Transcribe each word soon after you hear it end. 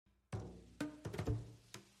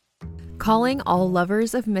Calling all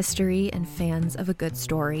lovers of mystery and fans of a good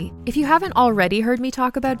story. If you haven't already heard me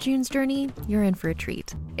talk about June's Journey, you're in for a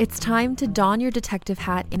treat. It's time to don your detective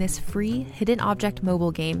hat in this free hidden object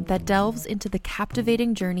mobile game that delves into the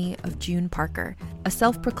captivating journey of June Parker, a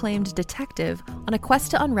self-proclaimed detective on a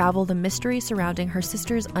quest to unravel the mystery surrounding her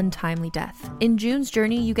sister's untimely death. In June's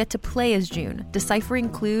Journey, you get to play as June, deciphering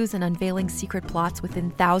clues and unveiling secret plots within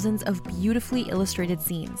thousands of beautifully illustrated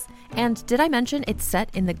scenes. And did I mention it's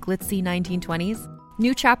set in the glitzy 1920s?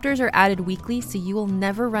 New chapters are added weekly, so you will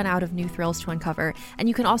never run out of new thrills to uncover, and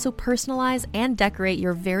you can also personalize and decorate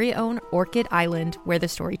your very own Orchid Island where the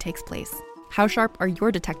story takes place. How sharp are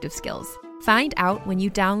your detective skills? Find out when you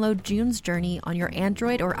download June's Journey on your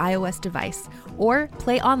Android or iOS device, or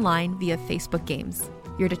play online via Facebook Games.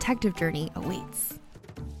 Your detective journey awaits.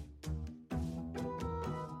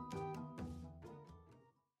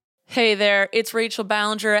 Hey there, it's Rachel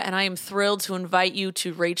Ballinger, and I am thrilled to invite you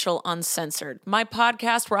to Rachel Uncensored, my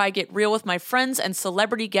podcast where I get real with my friends and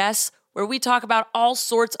celebrity guests, where we talk about all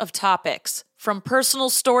sorts of topics. From personal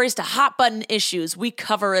stories to hot-button issues, we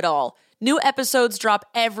cover it all. New episodes drop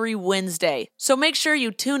every Wednesday, so make sure you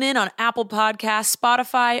tune in on Apple Podcasts,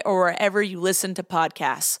 Spotify, or wherever you listen to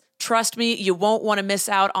podcasts. Trust me, you won't want to miss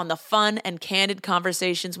out on the fun and candid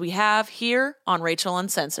conversations we have here on Rachel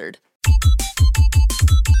Uncensored.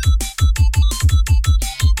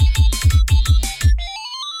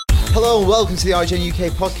 Hello and welcome to the IGN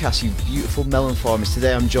UK podcast, you beautiful melon farmers.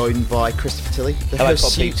 Today I'm joined by Christopher Tilley. The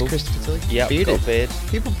hirsute Christopher Tilley. Yeah, got a beard.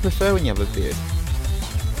 People prefer when you have a beard.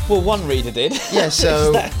 Well, one reader did. Yeah,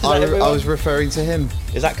 so I was referring to him.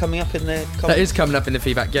 Is that coming up in the comments? That is coming up in the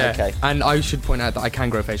feedback, yeah. Okay. And I should point out that I can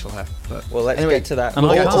grow facial hair. But well, let's get to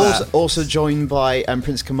that. Also joined by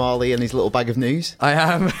Prince Kamali and his little bag of news. I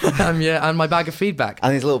am, yeah, and my bag of feedback.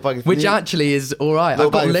 And his little bag of which news. actually is all right. Little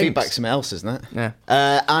I've got bag of links. feedback, something else, isn't it?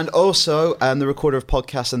 Yeah. And also the recorder of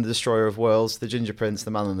podcasts and the destroyer of worlds, the Ginger Prince,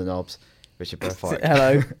 the man on the knobs, Richard Burfart.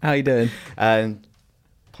 Hello, how you doing? And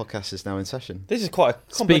podcast is now in session. This is quite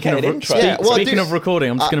a complicated intro. Speaking of recording,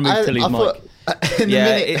 I'm just going to move Tilly's mic.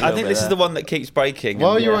 I think this is the one that keeps breaking.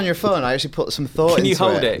 While you're on your phone, I actually put some thought into it. Can you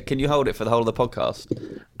hold it? Can you hold it for the whole of the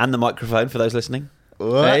podcast? And the microphone for those listening?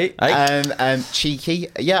 Hey. Cheeky.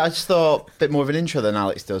 Yeah, I just thought a bit more of an intro than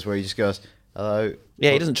Alex does, where he just goes, hello.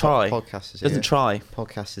 Yeah, he doesn't try. Podcast is here.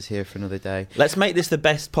 Podcast is here for another day. Let's make this the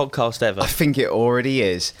best podcast ever. I think it already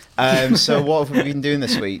is. So what have we been doing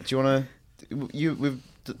this week? Do you want to...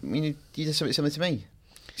 You did something similar to me. You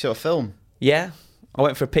saw a film. Yeah, I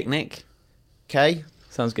went for a picnic. Okay.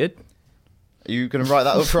 Sounds good. Are you going to write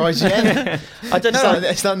that up for IGN? I don't know.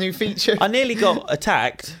 Is that a new feature? I nearly got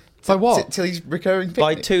attacked. By what? Tilly's recurring picnic?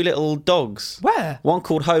 By two little dogs. Where? One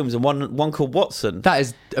called Holmes and one called Watson. That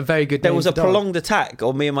is a very good There name was a for dog. prolonged attack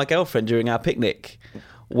on me and my girlfriend during our picnic,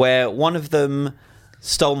 where one of them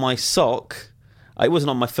stole my sock. It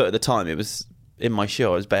wasn't on my foot at the time. It was in my shoe.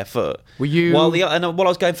 I was barefoot. Were you? While I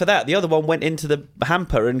was going for that, the other one went into the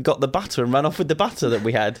hamper and got the butter and ran off with the butter that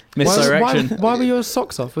we had. Misdirection. Why were your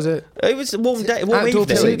socks off? Was it? It was a warm day, warm Outdoor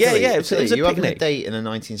evening. picnic? Yeah, it was a you having a picnic. date in a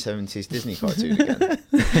 1970s Disney cartoon again?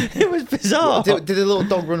 It was bizarre. Did a little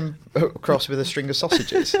dog run across with a string of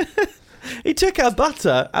sausages? He took our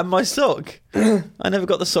butter and my sock. I never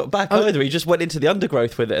got the sock back either. He just went into the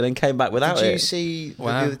undergrowth with it and then came back without it. Did you see the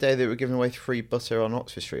other day they were giving away free butter on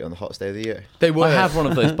Oxford Street on the hottest day of the year? They were. I have one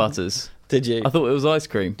of those butters. Did you? I thought it was ice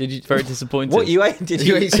cream. Did you? Very disappointed. What you ate? Did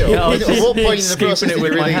you eat it? Yeah, I was At what point in the scooping process it did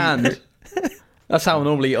with you my really... hand. That's how I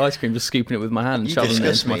normally eat ice cream, just scooping it with my hand and You shoving it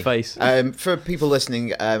disgust into my me. face. For people listening,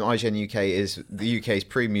 IGN UK is the UK's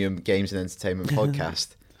premium games and entertainment podcast.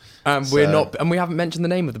 We're not, and we haven't mentioned the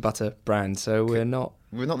name of the butter brand, so we're not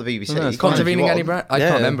the BBC. No, You contravening can't any if you brand. I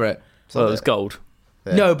can't remember it. Well, it was gold.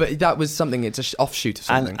 Yeah. No, but that was something. It's an offshoot of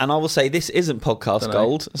something. And I will say this isn't podcast Dunno.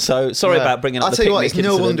 gold. So sorry about bringing up I'll the tell you picnic what, it's no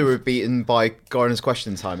incident. wonder we're beaten by Gardner's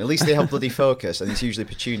Question Time. At least they have bloody focus, and it's usually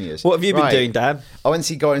petunias. What have you been doing, Dan? I went to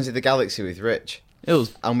see Guardians of the Galaxy with Rich, It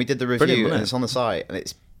was. and we did the Brilliant, review, wasn't and it? it's on the site, and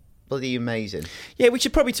it's bloody amazing. Yeah, we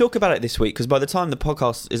should probably talk about it this week because by the time the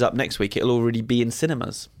podcast is up next week, it'll already be in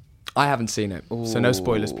cinemas. I haven't seen it, so no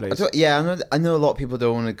spoilers, please. I know a lot of people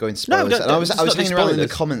don't want to go into spoilers. don't- And I was it's not hanging around in the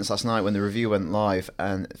spoilers. comments last night when the review went live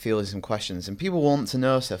and fielding some questions, and people want to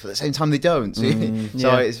know stuff at the same time they don't. So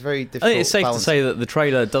yeah. it's very I difficult. think it's safe balance. to say that the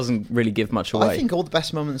trailer doesn't really give much away. I think all the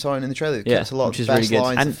best moments are in the trailer. It Yeah, keeps a lot which of is the best really good.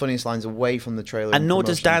 lines And- and funniest lines away from the trailer. And nor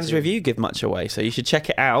does promotion Dan's too. review give much away, so you should check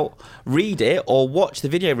it out, read it, or watch the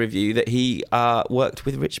video review that he worked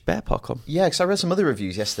with Rich Bearpark on. Yeah, because I read some other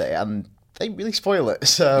reviews yesterday, and they really spoil it.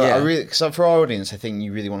 So Yeah. because for our audience, I think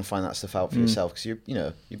you really want to find that stuff out for yourself because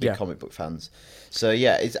you're big comic book fans. So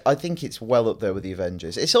yeah, I think it's well up there with the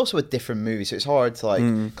Avengers. It's also a different movie, so it's hard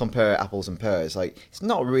to compare apples and pears. Like it's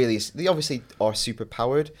not really. They obviously are super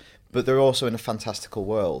powered, but they're also in a fantastical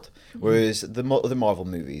world. Whereas the Marvel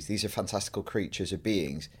movies, these are fantastical creatures or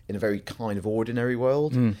beings in a very kind of ordinary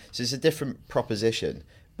world. So it's a different proposition.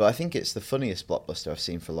 But I think it's the funniest blockbuster I've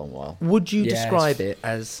seen for a long while. Would you Yes. describe it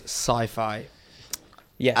as sci-fi?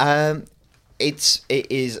 Yeah. It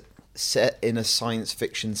is set in a science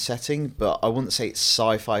fiction setting, but I wouldn't say it's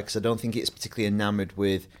sci-fi because I don't think it's particularly enamoured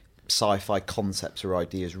with sci-fi concepts or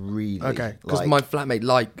ideas. Really, Okay, because my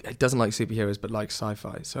flatmate doesn't like superheroes but likes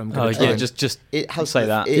sci-fi, so I'm Oh gonna try yeah, and- just it has say the-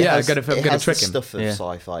 that. It Yeah, has, I'm gonna it has trick the him. stuff of Yeah.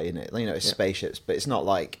 sci-fi in it. It's spaceships, but it's not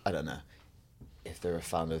like I don't know if they're a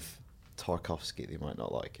fan of Tarkovsky, they might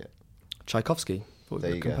not like it. Tchaikovsky, There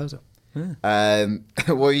the you go. composer.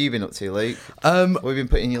 What have you been up to, Luke? What have you been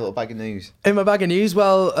putting in your little bag of news? In my bag of news,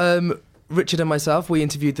 well, Richard and myself, we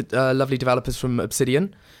interviewed the lovely developers from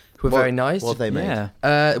Obsidian, who were very nice. What have they made?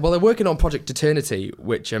 yeah. Well, they're working on Project Eternity,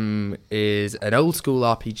 which is an old school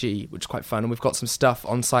RPG, which is quite fun, and we've got some stuff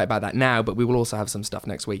on site about that now, but we will also have some stuff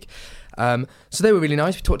next week. So they were really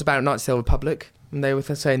nice. We talked about Knights of the Old Republic, and they were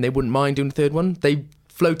saying they wouldn't mind doing the third one. They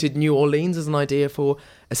floated New Orleans as an idea for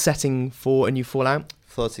a setting for a new Fallout.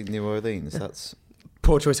 Floating New Orleans. That's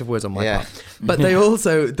Poor choice of words on my Yeah. part. But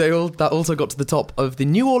that also got to the top of the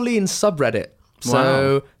New Orleans subreddit. So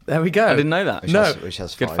Wow. there we go. I didn't know that. which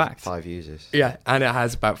has Good fact. five users. Yeah, and it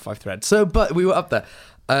has about 5 threads. So, but we were up there.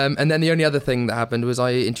 And then the only other thing that happened was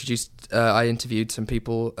I interviewed some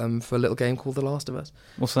people for a little game called The Last of Us.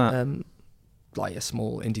 What's that? Like a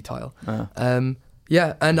small indie title. Oh.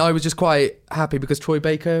 Yeah, and I was just quite happy because Troy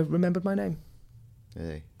Baker remembered my name,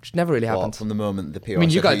 Really? which never really What, happened. from the moment the PR mean,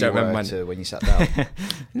 you said guys who don't remember were mine. to when you sat down.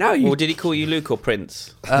 No, you. Or did he call you Luke or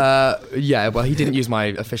Prince? Yeah, well, he didn't use my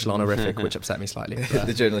official honorific, which upset me slightly.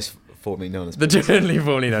 The journalist formerly known as. The journally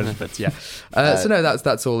formerly known as Fritz, yeah. So no,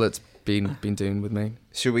 that's all that's been doing with me.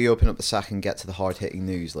 Should we open up the sack and get to the hard-hitting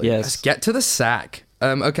news? Luke? Yes. Let's get to the sack.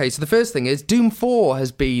 Okay, so the first thing is Doom 4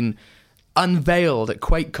 has been unveiled at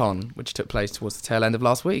QuakeCon, which took place towards the tail end of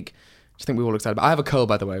last week, which I think we all excited about. I have a cold,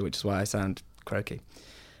 by the way, which is why I sound croaky.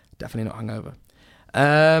 Definitely not hungover.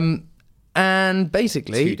 And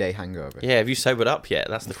basically... 2-day hangover. Yeah, have you sobered up yet?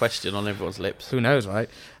 That's the question on everyone's lips. Who knows, right?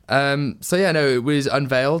 So yeah, no, it was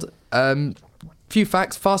unveiled. Few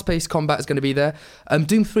facts: fast-paced combat is going to be there.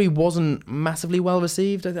 Doom 3 wasn't massively well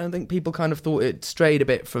received. I don't think people kind of thought it strayed a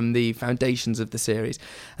bit from the foundations of the series.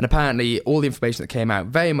 And apparently, all the information that came out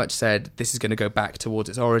very much said this is going to go back towards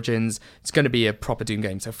its origins. It's going to be a proper Doom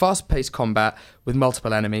game. So fast-paced combat with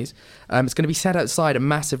multiple enemies. It's going to be set outside a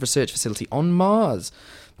massive research facility on Mars.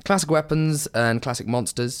 Classic weapons and classic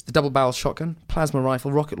monsters: the double-barrel shotgun, plasma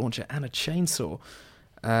rifle, rocket launcher, and a chainsaw.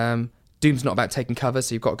 Doom's not about taking cover,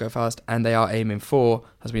 so you've got to go fast, and they are aiming for,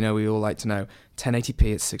 as we know, we all like to know,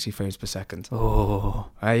 1080p at 60 frames per second. Oh.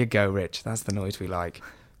 There you go, Rich. That's the noise we like.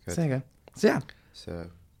 Good. So there you go. So yeah, So,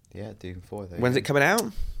 yeah, Doom 4. There When's you it coming out?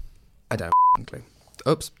 I don't f***ing clue.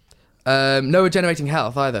 Oops. No regenerating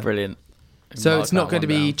health either. Brilliant. So Mark it's not that going to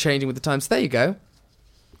one be down. changing with the times. So there you go.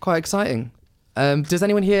 Quite exciting. Has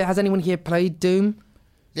anyone here played Doom?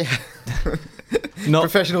 Yeah. Not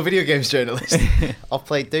Professional video games journalist. I've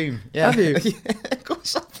played Doom. Yeah. Have you? Yeah, of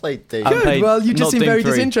course I've played Doom. I've Good. played Well, you just not seem Doom very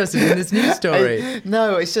 3. disinterested in this news story.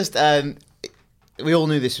 No, it's just we all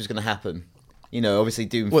knew this was going to happen. You know, obviously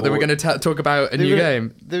Doom 4. What, that we're going to talk about a new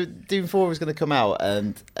game? The Doom 4 was going to come out,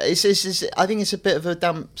 and it's I think it's a bit of a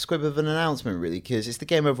damp squib of an announcement, really, because it's the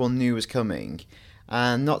game everyone knew was coming,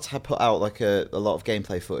 and not to put out like a lot of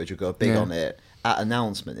gameplay footage or go big on it at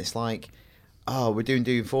announcement. It's like, oh, we're doing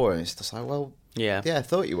Doom 4, and it's just like, well, Yeah. I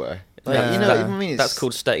thought you were. Like, Yeah. you know, I mean, That's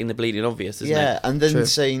called stating the bleeding obvious, isn't yeah, it? and then True.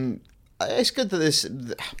 saying it's good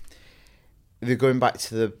that they're going back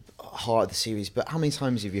to the heart of the series. But how many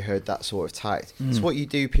times have you heard that sort of tact? It's what you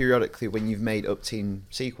do periodically when you've made up-team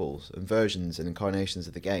sequels and versions and incarnations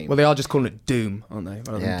of the game. Well, they are just calling it Doom, aren't they?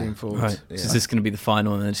 Rather Yeah. than Doom 4. Right. Yeah. So is this going to be the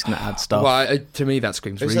final and they're just going to add stuff? Well, to me, that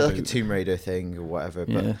screams it's reboot. like a Tomb Raider thing or whatever.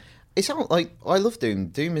 But Yeah. it's not like I love Doom.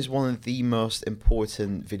 Doom is one of the most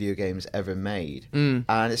important video games ever made, and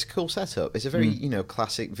it's a cool setup. It's a very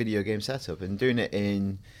classic video game setup, and doing it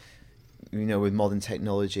in with modern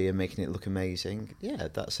technology and making it look amazing. Yeah,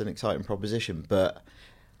 that's an exciting proposition. But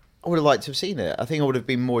I would have liked to have seen it. I think I would have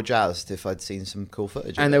been more jazzed if I'd seen some cool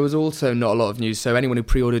footage. And of there it. was also not a lot of news. So anyone who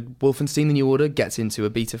pre-ordered Wolfenstein: The New Order gets into a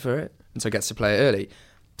beta for it, and so gets to play it early.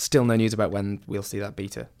 Still no news about when we'll see that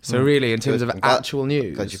beta. So really, in terms Good. of I'm glad- actual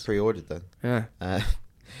news, Glad you pre-ordered then. yeah.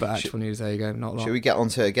 But actual news, there you go, not a lot. Should we get on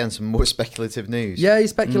to, again, some more speculative news? Yeah, I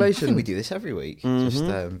speculation. think we do this every week. Just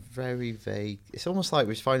very vague. It's almost like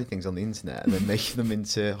we're finding things on the internet and then making them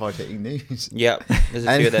into hard-hitting news. Yep, there's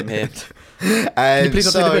a few of them here. Can you please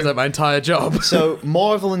not take the piss out of my entire job? So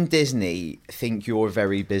Marvel and Disney think you're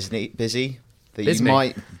very busy. That you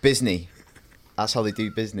might Disney. That's how they do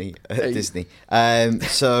Disney at Disney.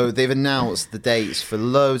 So they've announced the dates for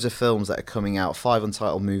loads of films that are coming out, 5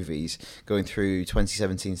 untitled movies going through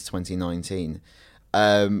 2017 to 2019.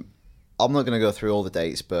 I'm not going to go through all the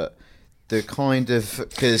dates, but they're kind of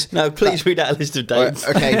because No, please read out a list of dates.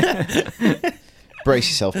 Okay. Brace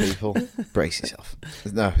yourself, people. Brace yourself.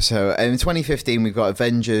 No, so in 2015 we've got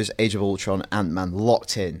Avengers, Age of Ultron, Ant-Man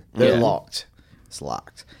locked in. They're locked. It's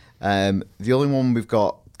locked. The only one we've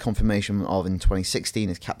got confirmation of in 2016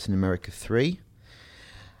 is Captain America 3.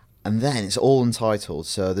 And then it's all untitled.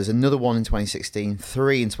 So there's another one in 2016,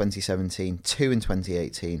 3 in 2017, 2 in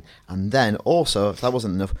 2018. And then also, if that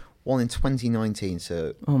wasn't enough, 1 in 2019.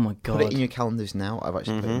 So Oh my God. put it in your calendars now. I've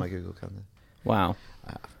actually put it in my Google Calendar. Wow.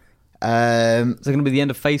 Is it going to be the end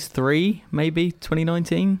of Phase 3, maybe,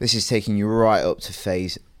 2019? This is taking you right up to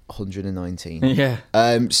phase 119. Yeah.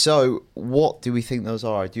 So what do we think those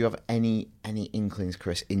are? Do you have any inklings,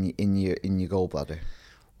 Chris, in your gallbladder?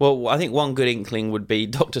 Well, I think one good inkling would be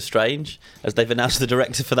Doctor Strange, as they've announced the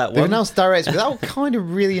director for that They've one. announced director without kind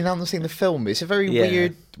of really announcing the film. It's a very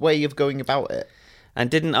weird way of going about it. And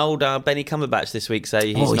didn't old Benny Cumberbatch this week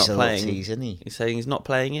say he's not playing? Isn't he? He's saying he's not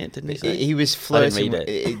playing it, didn't he say? He was I didn't flirting read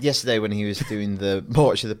it. yesterday when he was doing the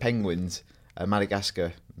March of the Penguins,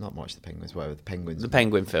 Madagascar. Not March of the Penguins, whatever, the Penguins. The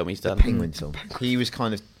Penguin film he's done. Penguin film. He was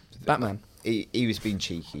kind of... Batman. He was being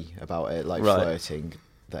cheeky about it, like Right. flirting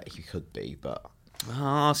that he could be, but...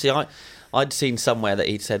 See, I'd seen somewhere that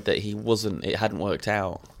he'd said that he wasn't, it hadn't worked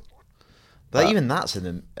out. But even that's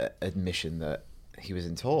an admission that he was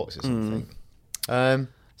in talks or something.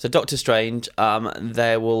 So Doctor Strange,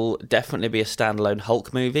 there will definitely be a standalone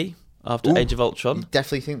Hulk movie after Age of Ultron. You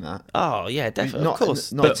definitely think that? Oh, yeah, definitely, of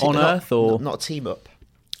course. But on Earth or- Not a team up.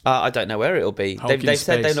 I don't know where it'll be. Hulk in They've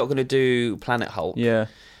said they're space. not going to do Planet Hulk. Yeah.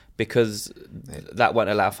 Because that won't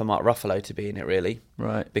allow for Mark Ruffalo to be in it, really.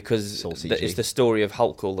 Right. Because It's all CG. it's the story of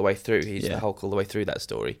Hulk all the way through. He's the Hulk all the way through that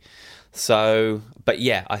story. So, but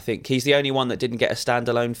yeah, I think he's the only one that didn't get a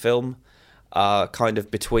standalone film, kind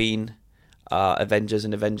of between Avengers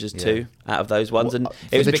and Avengers 2 out of those ones. And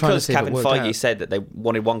it was they're trying to because see if it Kevin worked Feige out. said that they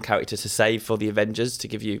wanted one character to save for the Avengers to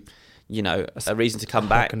give you, a reason to come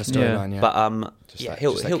back. Kind of storyline, yeah. But Just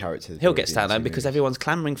that character he'll get that standalone already because movies. everyone's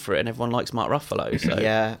clamouring for it and everyone likes Mark Ruffalo. So.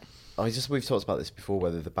 Yeah. We've talked about this before,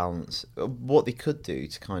 whether the balance... What they could do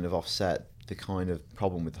to kind of offset the kind of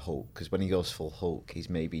problem with the Hulk, because when he goes full Hulk, he's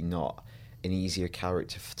maybe not an easier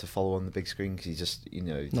character to follow on the big screen, because he's just,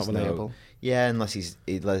 Not relatable. Yeah, unless he's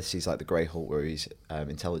like the Grey Hulk, where he's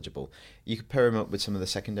intelligible. You could pair him up with some of the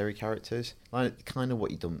secondary characters, like kind of what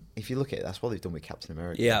you've done. If you look at it, that's what they've done with Captain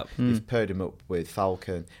America. Yeah. You've paired him up with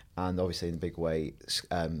Falcon, and obviously in a big way,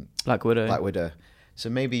 Black Widow. Black Widow. So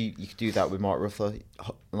maybe you could do that with Mark Ruffalo.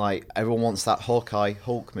 Like, everyone wants that Hawkeye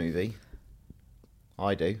Hulk movie.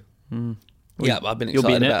 I do. Yeah, I've been You'll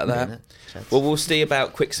be excited in it. about that. Well, we'll see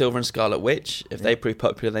about Quicksilver and Scarlet Witch. If they prove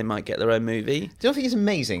popular, they might get their own movie. Do you think it's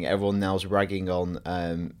amazing everyone now's ragging on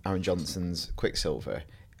Aaron Johnson's Quicksilver,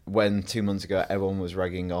 when 2 months ago everyone was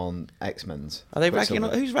ragging on X-Men's Are they ragging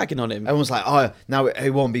Quicksilver? on? Who's ragging on him? Everyone's like, oh, now it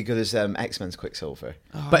won't be good as X-Men's Quicksilver.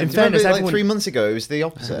 But in Do you remember, fairness, like everyone... 3 months ago, it was the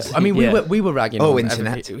opposite. I mean, Yeah. we were ragging Oh, on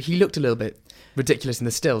internet. He looked a little bit ridiculous in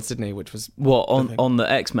the stills, didn't he? Which was... What, on the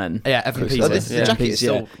X-Men? Yeah, Evan Oh, Peters. the Yeah. jacket is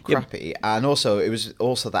still Yeah. crappy, and also it was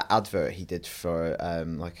also that advert he did for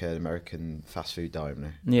like an American fast food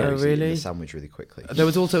diner. Yeah. Where Oh, he's eating really? the sandwich really quickly. There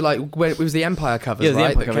was also like where it was the Empire covers, Yeah, the right?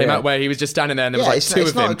 Empire That cover, came yeah. out where he was just standing there and there Yeah, was like two it's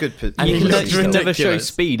of not him. a good. And You he can looked never show ridiculous.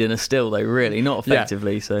 speed in a still, though, really. Not Yeah.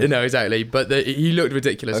 effectively, so... No, exactly. But he looked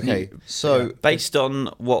ridiculous. Okay, so Based on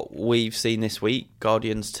what we've seen this week,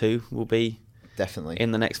 Guardians 2 will be definitely,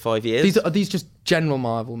 in the next 5 years. Are these just general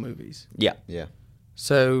Marvel movies? Yeah. yeah.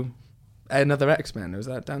 So another X-Men, was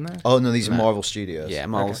that down there? Oh no, these are Marvel Studios. Yeah,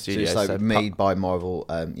 Marvel Okay. Studios. So it's like so made by Marvel.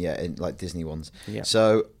 In like Disney ones. Yeah.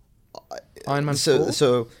 So Iron Man 4?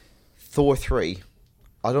 So Thor 3.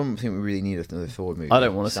 I don't think we really need another Thor movie. I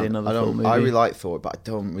don't wanna see another Thor movie. I really like Thor, but I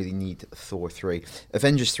don't really need Thor 3.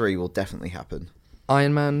 Avengers 3 will definitely happen.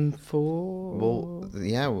 Iron Man 4? Well,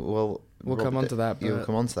 yeah, well... We'll come on to that, You'll but-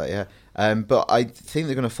 come on to that, yeah. But I think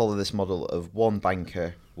they're going to follow this model of one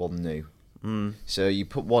banker, one new. So you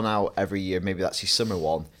put one out every year, maybe that's your summer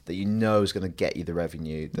one, that you know is going to get you the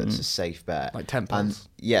revenue, that's a safe bet. Like £10. And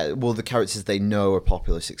yeah, well, the characters they know are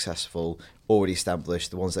popular, successful, already established,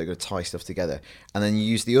 the ones that are going to tie stuff together. And then you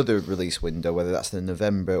use the other release window, whether that's the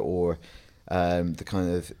November or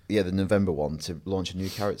the November one, to launch a new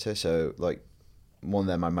character. So like one of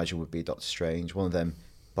them I imagine would be Doctor Strange, one of them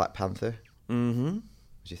Black Panther. What do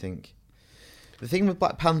you think? The thing with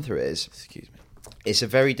Black Panther is, excuse me, it's a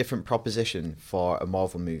very different proposition for a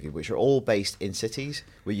Marvel movie, which are all based in cities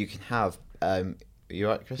where you can have. Are you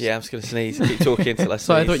right, Chris? Yeah, I'm just going to sneeze. Keep talking until I sneeze.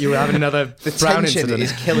 So I thought you were having another The brown tension incident.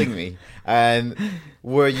 is killing me.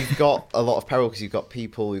 Where you've got a lot of peril because you've got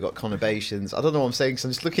people, you've got conurbations. I don't know what I'm saying because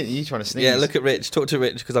I'm just looking at you trying to sneeze. Yeah, look at Rich. Talk to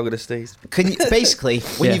Rich because I'm going to sneeze. Can you, basically,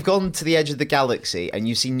 when Yeah. you've gone to the edge of the galaxy and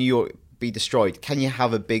you see New York be destroyed, can you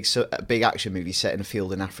have a big action movie set in a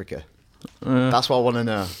field in Africa? That's what I want to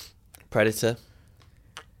know. Predator.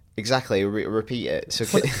 Exactly. Repeat it. So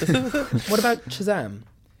What about Shazam?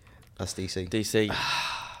 that's DC. DC.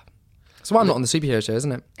 So I'm not on the superhero show,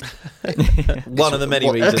 isn't it? One of the many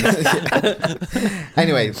reasons.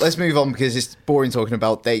 Anyway, let's move on because it's boring talking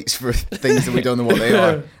about dates for things that we don't know what they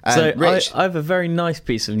are. So Rich, I have a very nice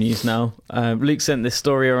piece of news now. Luke sent this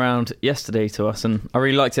story around yesterday to us, and I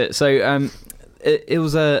really liked it. So it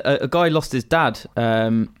was a guy lost his dad,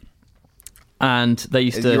 and they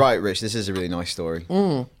used to. you're right, Rich. This is a really nice story.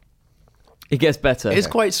 It gets better. It's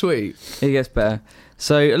quite sweet. It gets better.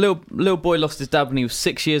 So a little boy lost his dad when he was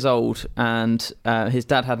 6 years old, and his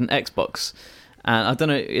dad had an Xbox, and I don't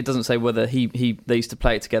know. It doesn't say whether they used to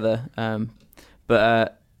play it together,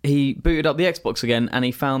 but he booted up the Xbox again, and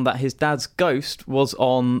he found that his dad's ghost was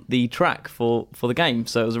on the track for the game.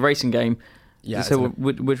 So it was a racing game. Yeah. So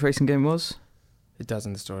which racing game it was? It does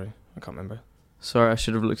in the story. I can't remember. Sorry, I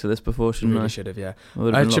should have looked at this before, You shouldn't really I? should have, yeah.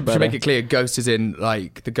 Would've I been a lot should better. make it clear, ghost is in,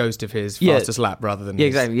 like, the ghost of his Yeah. fastest lap rather than Yeah,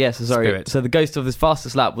 his exactly. Yes, sorry. spirit. So the ghost of his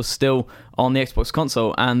fastest lap was still on the Xbox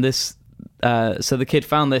console, and this. So the kid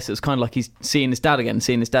found this. It was kind of like he's seeing his dad again,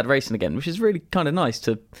 seeing his dad racing again, which is really kind of nice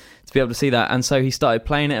to be able to see that. And so he started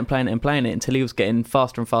playing it and playing it and playing it until he was getting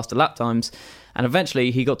faster and faster lap times, and eventually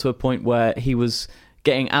he got to a point where he was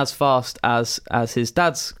getting as fast as his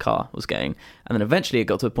dad's car was getting, and then eventually it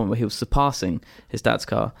got to a point where he was surpassing his dad's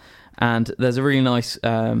car. And there's a really nice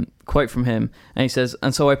quote from him, and he says,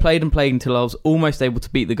 "And so I played and played until I was almost able to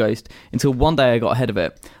beat the ghost, until one day I got ahead of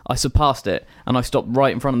it. I surpassed it, and I stopped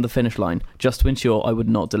right in front of the finish line, just to ensure I would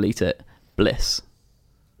not delete it. Bliss."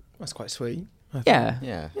 That's quite sweet. I think. Yeah.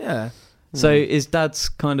 Yeah. Yeah. So his dad's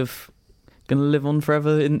kind of going to live on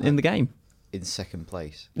forever in the game. In second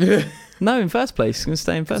place. No, in first place. He's going to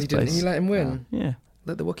stay in first Didn't place. you let him win? Yeah.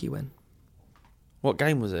 Let the Wookiee win. What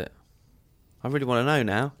game was it? I really want to know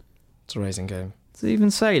now. It's a racing game. Does it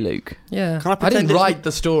even say, Luke? Yeah. Can I I pretend didn't it's- write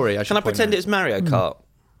the story. Can I pretend it's Mario Kart?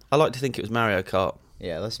 I like to think it was Mario Kart.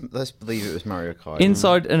 Yeah, let's believe it was Mario Kart.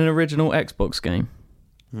 Inside an original Xbox game.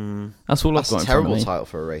 That's all That's I've got a in front terrible of me. title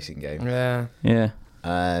for a racing game. Yeah. Yeah.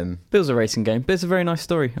 Um, But it was a racing game, but it's a very nice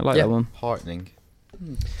story. I like Yeah. that one. heartening.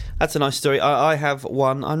 That's a nice story. I have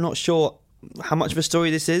one. I'm not sure how much of a story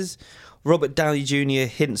this is. Robert Downey Jr.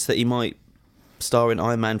 hints that he might star in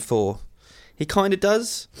Iron Man 4. He kind of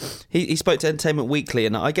does. He spoke to Entertainment Weekly,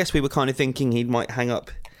 and I guess we were kind of thinking he might hang up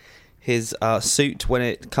his suit when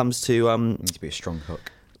it comes to Needs to be a strong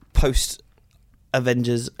hook. post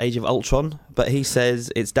Avengers Age of Ultron, but he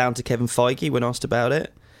says it's down to Kevin Feige when asked about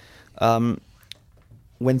it.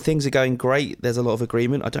 When things are going great, there's a lot of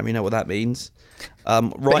agreement. I don't really know what that means.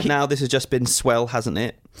 Right now, this has just been swell, hasn't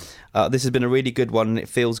it? This has been a really good one, and it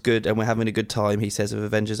feels good, and we're having a good time, he says, of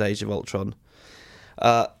Avengers Age of Ultron.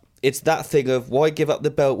 It's that thing of why give up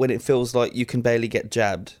the belt when it feels like you can barely get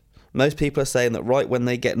jabbed. Most people are saying that right when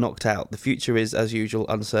they get knocked out, the future is, as usual,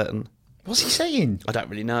 uncertain. What's he saying? I don't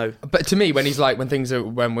really know. But to me, when he's like,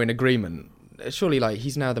 when we're in agreement, surely like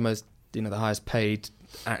he's now the most, the highest paid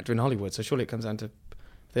actor in Hollywood. So surely it comes down to, if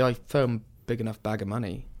they throw him a big enough bag of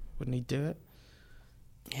money, wouldn't he do it?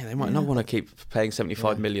 Yeah, they might not want to keep paying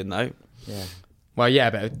 75 million though. Yeah. Well,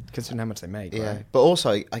 yeah, but considering how much they make, Yeah. right? But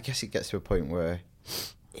also, I guess it gets to a point where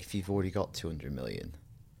if you've already got 200 million,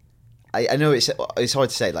 I know it's hard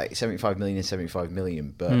to say, like 75 million is 75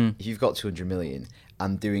 million, but if you've got 200 million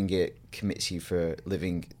and doing it commits you for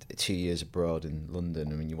living 2 years abroad in London,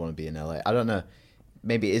 I mean, you want to be in LA. I don't know.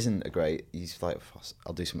 Maybe it isn't a great. He's like, I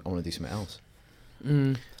want to do something else.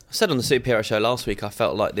 I said on the superhero show last week, I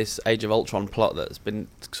felt like this Age of Ultron plot that's been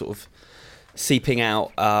sort of seeping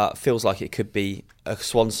out feels like it could be a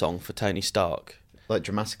swan song for Tony Stark. Like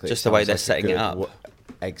dramatically, Just it the way sounds they're like a setting it good up.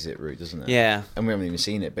 exit route, doesn't it? Yeah. And we haven't even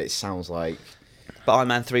seen it, but it sounds like But Iron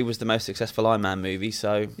Man 3 was the most successful Iron Man movie,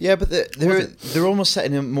 so... Yeah, but they're almost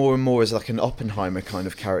setting him more and more as like an Oppenheimer kind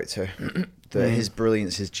of character. That his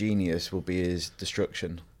brilliance, his genius will be his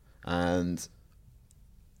destruction. And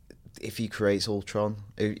if he creates Ultron,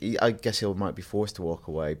 I guess he might be forced to walk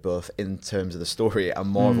away, both in terms of the story and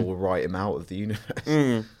Marvel will write him out of the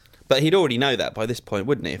universe. But he'd already know that by this point,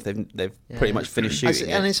 wouldn't he? If they've pretty much finished shooting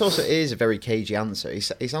it. And it is a very cagey answer. He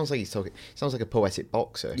sounds like he's talking. He sounds like a poetic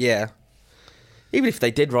boxer. Yeah. Even if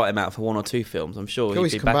they did write him out for 1 or 2 films, I'm sure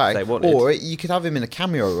he'd be back if they wanted. Or you could have him in a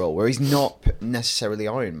cameo role where he's not necessarily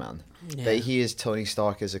Iron Man. Yeah. That he is Tony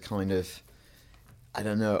Stark as a kind of, I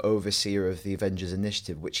don't know, overseer of the Avengers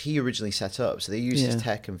Initiative, which he originally set up. So they use his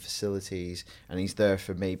tech and facilities, and he's there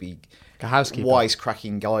for maybe a housekeeper,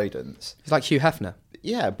 wisecracking guidance. He's like Hugh Hefner.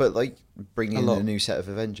 Yeah, but like bringing in a new set of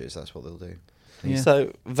Avengers, that's what they'll do. Yeah.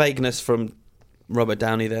 So vagueness from Robert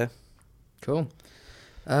Downey there. Cool.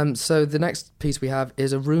 So the next piece we have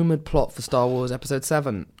is a rumoured plot for Star Wars Episode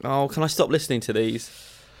 7. Oh, can I stop listening to these?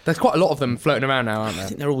 There's quite a lot of them floating around now, aren't there? I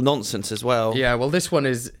think they're all nonsense as well. Yeah, well, this one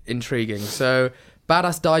is intriguing. So,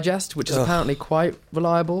 Badass Digest, which is apparently quite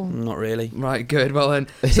reliable. Not really. Right, good. Well, then.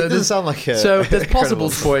 So it doesn't sound like a... So, there's possible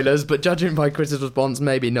spoilers, but judging by Chris's response,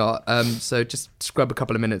 maybe not. So, just scrub a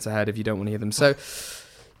couple of minutes ahead if you don't want to hear them. So...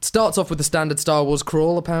 Starts off with the standard Star Wars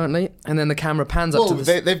crawl, apparently, and then the camera pans up to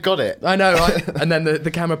the... They've got it. I know, right? And then the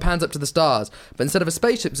camera pans up to the stars. But instead of a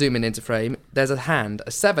spaceship zooming into frame, there's a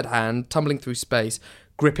severed hand, tumbling through space,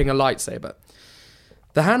 gripping a lightsaber.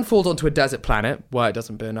 The hand falls onto a desert planet. Why it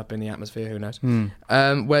doesn't burn up in the atmosphere, who knows?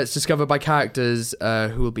 Where it's discovered by characters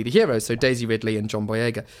who will be the heroes, so Daisy Ridley and John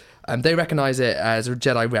Boyega. They recognise it as a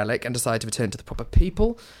Jedi relic and decide to return to the proper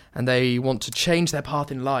people, and they want to change their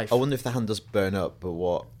path in life. I wonder if the hand does burn up, but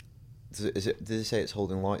what... Did it say it's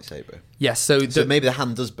holding a lightsaber? Yes, so maybe the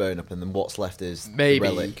hand does burn up, and then what's left is the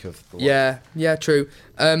relic of the light. Yeah, true.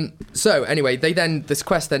 So anyway, this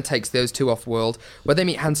quest then takes those two off-world, where they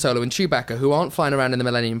meet Han Solo and Chewbacca, who aren't flying around in the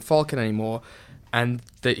Millennium Falcon anymore, and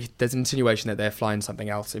there's an insinuation that they're flying something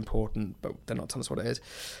else important, but they're not telling us what it is.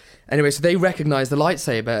 Anyway, so they recognise the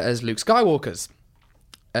lightsaber as Luke Skywalker's.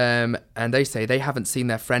 And they say they haven't seen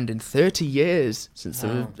their friend in 30 years since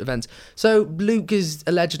the events. So Luke is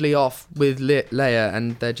allegedly off with Leia,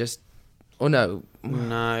 and they're just... Oh, no.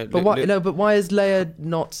 No. But why? No, but why has Leia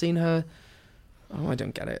not seen her... Oh, I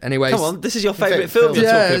don't get it. Anyway... Come on, this is your favourite film you're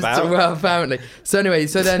talking about. Well, apparently. So anyway,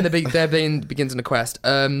 then begins on a quest.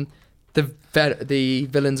 The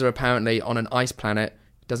villains are apparently on an ice planet.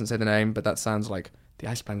 It doesn't say the name, but that sounds like the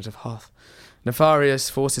ice planet of Hoth. Nefarious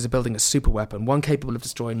forces are building a super weapon, one capable of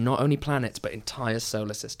destroying not only planets, but entire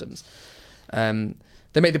solar systems.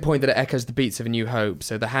 They make the point that it echoes the beats of A New Hope,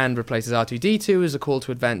 so the hand replaces R2-D2 as a call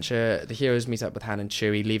to adventure. The heroes meet up with Han and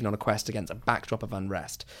Chewie, leaving on a quest against a backdrop of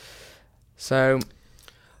unrest. So...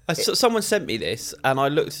 someone sent me this, and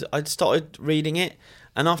I started reading it,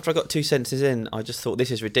 and after I got 2 sentences in, I just thought,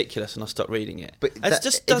 this is ridiculous, and I stopped reading it. But it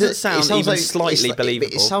just doesn't sound even slightly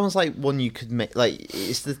believable. It sounds like one you could make... Like,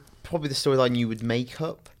 it's probably the storyline you would make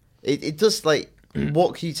up. It does, like...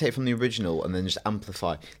 What can you take from the original and then just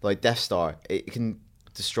amplify? Like Death Star, it can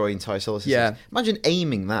destroy entire solar systems. Yeah. Imagine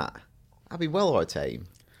aiming that. That'd be well hard to aim.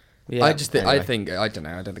 Yeah. I don't know.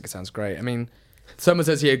 I don't think it sounds great. I mean, someone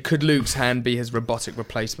says here, could Luke's hand be his robotic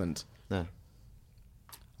replacement? No.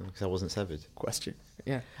 Because I wasn't severed. Question.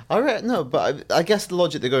 Yeah. But I guess the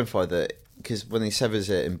logic they're going for that, because when he severs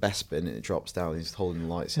it in Bespin and it drops down, he's holding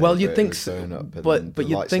the lightsaber. Well, you'd think so, but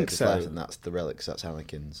you'd think so. Left, and that's the relics. That's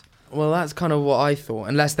Anakin's. Well, that's kind of what I thought,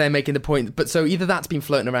 unless they're making the point. But so either that's been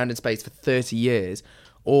floating around in space for 30 years,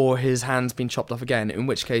 or his hand's been chopped off again, in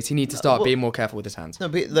which case he needs to start being more careful with his hands. No,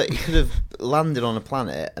 but like, he could have landed on a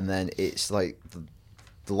planet, and then it's like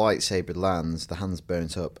the lightsaber lands, the hand's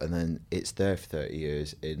burnt up, and then it's there for 30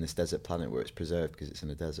 years in this desert planet where it's preserved because it's in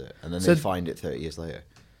a desert, and then they find it 30 years later.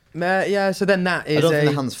 Yeah, so then that is I don't think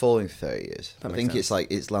the hand's falling for 30 years. I think sense. It's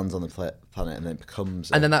like it lands on the planet and then it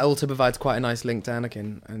becomes... And then that also provides quite a nice link to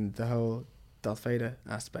Anakin and the whole Darth Vader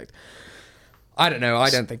aspect. I don't know, I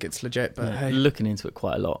don't think it's legit, but hey. Looking into it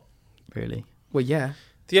quite a lot, really. Well, yeah.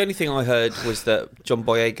 The only thing I heard was that John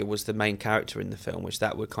Boyega was the main character in the film, which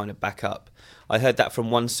that would kind of back up. I heard that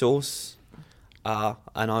from one source, and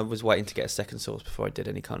I was waiting to get a second source before I did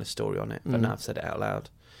any kind of story on it, but now I've said it out loud.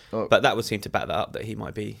 Oh. But that would seem to back that up, that he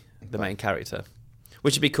might be the main character,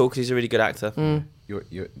 which would be cool because he's a really good actor.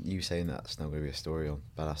 You saying that's not going to be a story on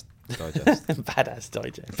Badass Digest.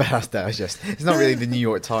 Badass Digest. It's not really the New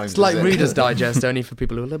York Times. It's like Reader's Digest, only for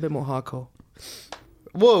people who are a little bit more hardcore.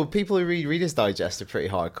 Whoa, people who read Reader's Digest are pretty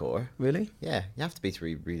hardcore. Really? Yeah, you have to be to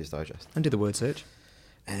read Reader's Digest. And do the word search.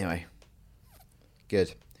 Anyway,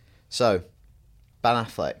 good. So, Ben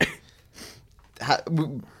Affleck.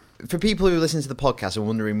 For people who listen to the podcast and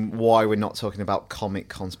wondering why we're not talking about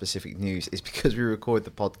Comic-Con specific news, it's because we record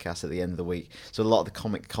the podcast at the end of the week. So a lot of the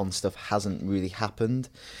Comic-Con stuff hasn't really happened.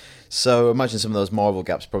 So imagine some of those Marvel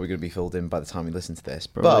gaps are probably going to be filled in by the time we listen to this.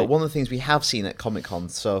 Right. But one of the things we have seen at Comic-Con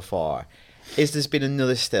so far is there's been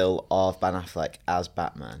another still of Ben Affleck as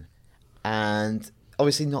Batman. And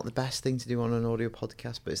obviously not the best thing to do on an audio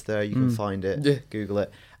podcast, but it's there. You can find it, Google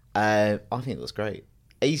it. I think it looks great.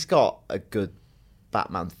 He's got a good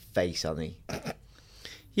Batman face, hasn't he?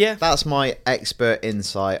 Yeah. That's my expert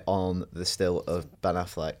insight on the still of Ben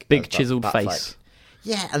Affleck. Big chiseled face.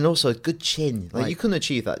 Yeah, and also a good chin. Like you couldn't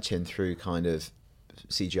achieve that chin through kind of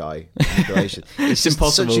CGI manipulation. It's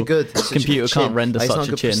impossible. Such a good computer can't render like, such it's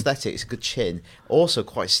not a chin. Prosthetic, it's a good chin. Also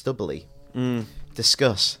quite stubbly.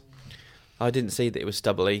 Discuss. I didn't see that it was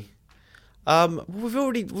stubbly. We've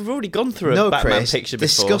already gone through a Batman Chris, picture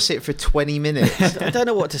before. Discuss it for 20 minutes. I don't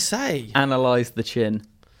know what to say. Analyse the chin.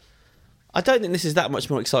 I don't think this is that much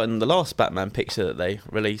more exciting than the last Batman picture that they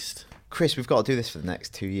released. Chris, we've got to do this for the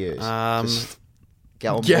next 2 years. Just get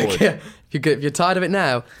on board. Yeah. If you're tired of it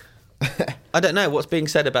now. I don't know what's being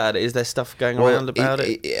said about it. Is there stuff going around about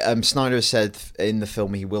it? Snyder has said in the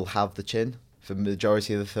film he will have the chin for the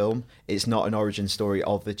majority of the film. It's not an origin story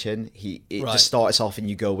of the chin. It just starts off and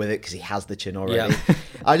you go with it because he has the chin already. Yeah.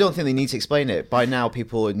 I don't think they need to explain it. By now,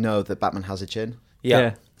 people know that Batman has a chin.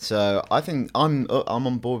 Yeah. So I think I'm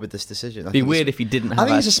on board with this decision. It'd be weird if he didn't have I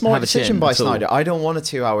think it's a smart have decision by at all. Snyder. I don't want a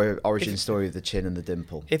 2-hour origin story of the chin and the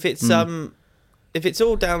dimple. If it's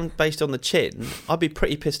all down based on the chin, I'd be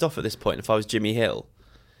pretty pissed off at this point if I was Jimmy Hill.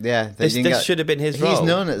 Yeah. This should have been his role. He's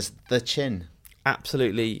known as the chin.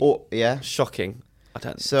 Absolutely shocking. I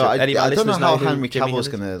don't know how Henry Cavill's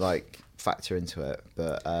going to factor into it,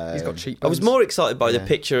 but he's got cheap. I was more excited by the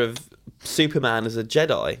picture of Superman as a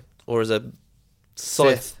Jedi or as a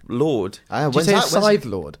Sith Lord. Did you say Scythe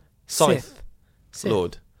Lord? Scythe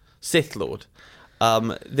Lord. Sith Lord.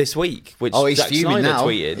 This week, which he's Zack fuming Snyder now.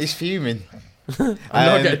 tweeted. He's fuming. So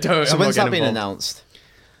when's that been announced?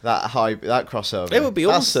 That crossover. It would be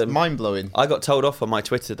awesome. Mind blowing. I got told off on my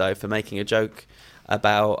Twitter though for making a joke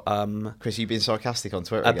about Chris, you've been sarcastic on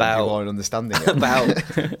Twitter about people aren't understanding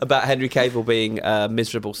it. about Henry Cavill being a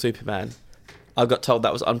miserable Superman. I got told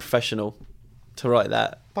that was unprofessional to write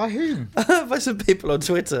that. By whom? By some people on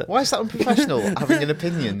Twitter. Why is that unprofessional? Having an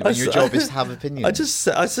opinion when your job is to have opinions. I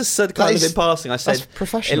just said kind of in passing. I said that's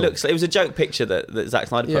professional. It was a joke picture that Zack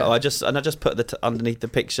Snyder put. Yeah. I just put underneath the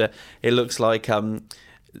picture. It looks like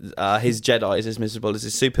his Jedi is as miserable as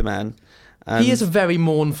his Superman. And He is a very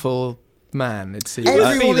mournful man, it seems.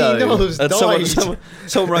 Everyone he knows died.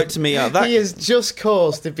 Someone wrote to me that he is just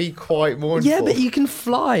cause to be quite mournful. Yeah, but you can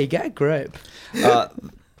fly. Get a grip.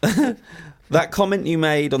 That comment you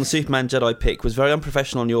made on the Superman Jedi pic was very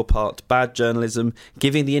unprofessional on your part. Bad journalism,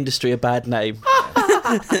 giving the industry a bad name.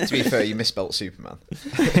 To be fair, you misspelt Superman.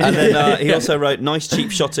 And then he also wrote, nice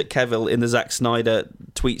cheap shot at Cavill in the Zack Snyder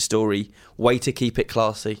tweet story. Way to keep it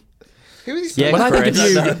classy. Who is Yeah, When I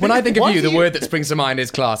think of you, the do you- word that springs to mind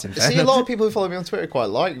is class. See, a lot of people who follow me on Twitter quite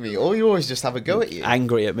like me, or you always just have a go at you.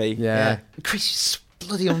 Angry at me. Yeah. Chris, you're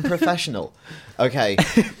bloody unprofessional. Okay,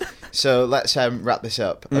 so let's wrap this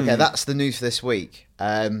up. Okay, that's the news for this week.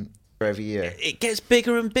 For every year. It gets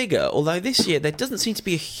bigger and bigger, although this year there doesn't seem to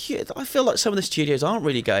be a huge... I feel like some of the studios aren't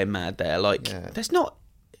really going mad there. There's not...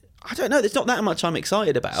 I don't know, there's not that much I'm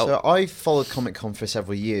excited about. So I've followed Comic-Con for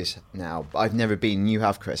several years now, but I've never been. You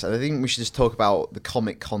have, Chris. And I think we should just talk about the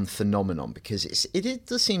Comic-Con phenomenon, because it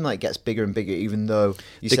does seem like it gets bigger and bigger, even though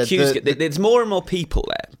there's more and more people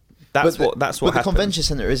there. That's what But the happens. convention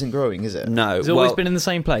centre isn't growing, is it? No. It's always been in the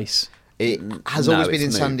same place. It has always been in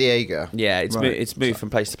it's San moved. Diego. Yeah, it's moved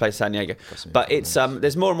from place to place, San Diego. But it's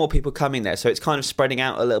there's more and more people coming there, so it's kind of spreading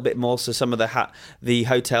out a little bit more. So some of the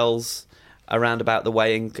hotels around about the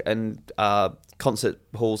way and concert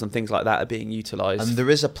halls and things like that are being utilised. And there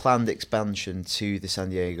is a planned expansion to the San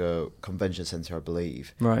Diego Convention Centre, I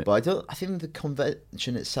believe. Right. But I think the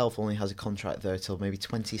convention itself only has a contract there till maybe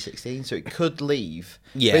 2016, so it could leave.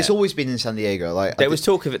 Yeah. But it's always been in San Diego. There was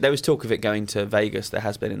talk of it going to Vegas. There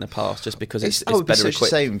has been in the past, just because it's would be better such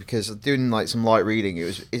equipped. a shame, because doing some light reading,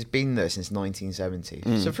 it's been there since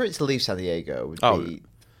 1970. So for it to leave San Diego would be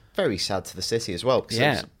very sad to the city as well.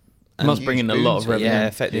 Yeah. It must bring in a lot of revenue. Yeah,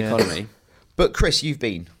 affect the economy. But Chris, you've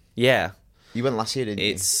been. Yeah. You went last year, didn't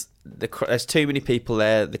you? There's too many people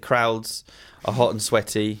there. The crowds are hot and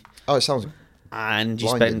sweaty. Oh, it sounds... And you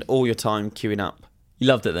blinding. spend all your time queuing up. You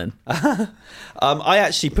loved it then? I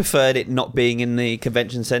actually preferred it not being in the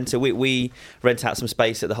convention centre. We rent out some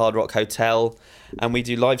space at the Hard Rock Hotel, and we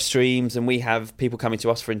do live streams, and we have people coming to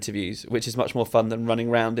us for interviews, which is much more fun than running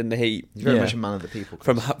around in the heat. You're very much a man of the people.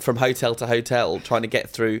 From hotel to hotel, trying to get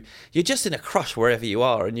through. You're just in a crush wherever you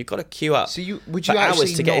are, and you've got to queue up. So would you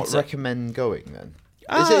actually not recommend going then?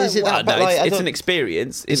 Is it well, no, it's an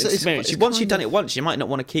experience. It's an experience. Once you've done it once, you might not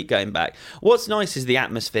want to keep going back. What's nice is the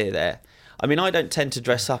atmosphere there. I mean, I don't tend to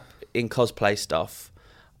dress up in cosplay stuff.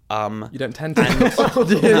 You don't tend to. Does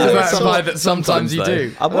that imply that sometimes you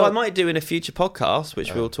do? Well, I might do in a future podcast,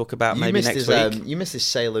 which we'll talk about maybe next week. You missed this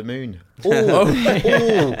Sailor Moon. But what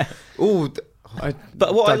I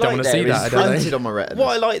don't want to see that. What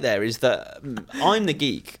I like there is that I'm the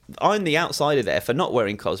geek. I'm the outsider there for not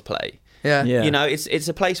wearing cosplay. Yeah. You know, it's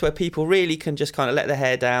a place where people really can just kind of let their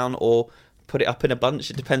hair down or put it up in a bunch.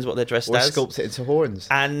 It depends what they're dressed as. Or sculpt it into horns.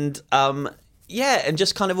 And and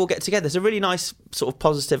just kind of all get together. There's a really nice sort of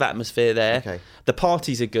positive atmosphere there. Okay. The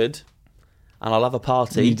parties are good. And I love a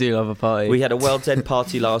party. You do love a party. We had a World's End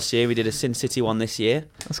party last year. We did a Sin City one this year.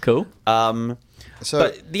 That's cool. But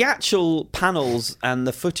the actual panels and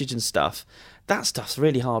the footage and stuff, that stuff's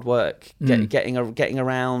really hard work. Getting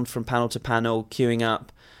around from panel to panel, queuing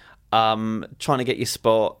up, trying to get your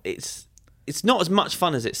spot. It's not as much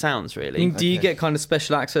fun as it sounds, really. Do you get kind of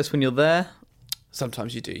special access when you're there?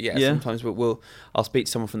 Sometimes you do, yeah. Sometimes I'll speak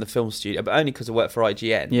to someone from the film studio, but only because I work for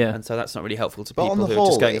IGN, and so that's not really helpful to people who are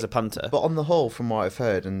just going as a punter. But on the whole, from what I've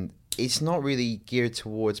heard, and it's not really geared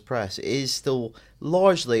towards press. It is still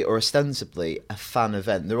largely or ostensibly a fan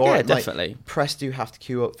event. There are definitely. Press do have to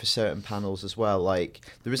queue up for certain panels as well. Like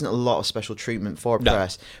there isn't a lot of special treatment for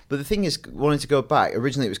press. But the thing is, wanting to go back,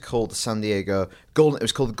 originally it was called the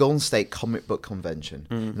Golden State Comic Book Convention,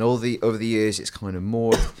 and over the years it's kind of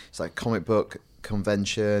morphed. It's like comic book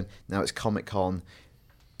convention. Now it's Comic Con.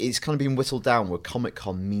 It's kind of been whittled down where Comic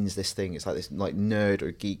Con means this thing. It's like this like nerd or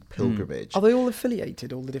geek pilgrimage. Are they all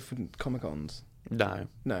affiliated, all the different Comic Cons? No.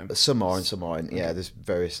 Some are and some aren't. Yeah, there's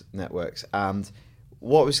various networks. And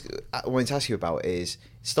what I wanted to ask you about is,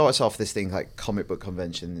 it starts off this thing like comic book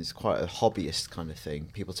convention is quite a hobbyist kind of thing,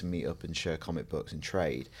 people to meet up and share comic books and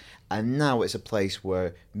trade. And now it's a place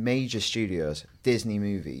where major studios, Disney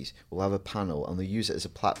movies, will have a panel and they'll use it as a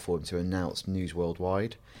platform to announce news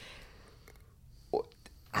worldwide.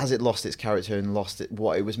 Has it lost its character and lost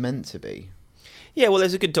what it was meant to be? Yeah, well,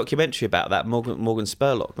 there's a good documentary about that Morgan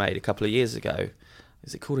Spurlock made a couple of years ago.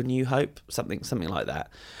 Is it called A New Hope? Something like that.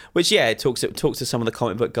 Which, it talks to some of the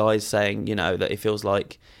comic book guys saying, you know, that it feels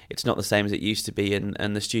like it's not the same as it used to be,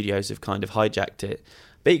 and the studios have kind of hijacked it.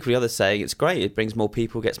 But equally, others saying it's great. It brings more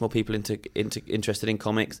people, gets more people into interested in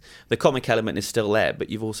comics. The comic element is still there, but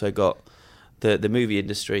you've also got the movie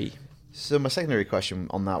industry. So my secondary question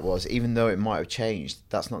on that was, even though it might have changed,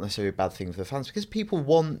 that's not necessarily a bad thing for the fans, because people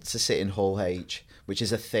want to sit in Hall H, which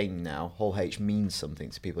is a thing now. Hall H means something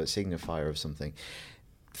to people, it's a signifier of something.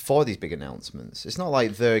 For these big announcements, it's not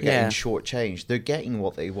like they're getting shortchanged. They're getting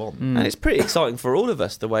what they want. And it's pretty exciting for all of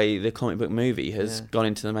us, the way the comic book movie has gone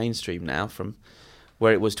into the mainstream now from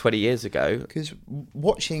where it was 20 years ago. Because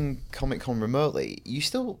watching Comic-Con remotely, you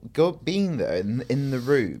still being there in the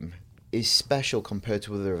room is special compared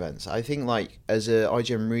to other events. I think, like, as a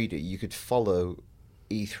IGN reader, you could follow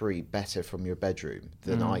E3 better from your bedroom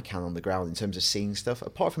than I can on the ground in terms of seeing stuff.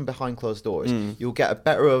 Apart from behind closed doors, you'll get a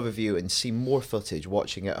better overview and see more footage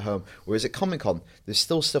watching at home. Whereas at Comic-Con, there's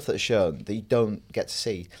still stuff that's shown that you don't get to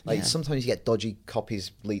see. Like, sometimes you get dodgy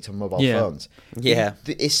copies leaked on mobile phones. Yeah.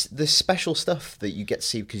 It's the special stuff that you get to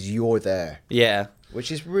see because you're there. Yeah.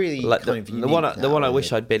 Which is really like kind of unique. The one I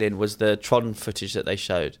wish I'd been in was the Tron footage that they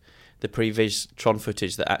showed. The pre-vis Tron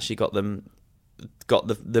footage that actually got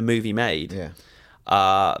the movie made. Yeah.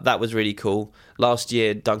 That was really cool. Last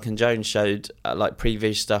year, Duncan Jones showed like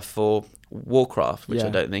pre-vis stuff for Warcraft, which I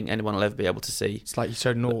don't think anyone will ever be able to see. It's like he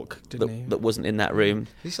showed an orc, didn't he? That wasn't in that room.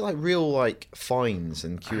 These are like real like finds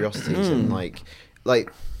and curiosities and like I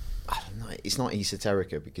don't know. It's not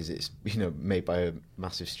esoterica because it's made by a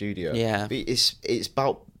massive studio. Yeah, but it's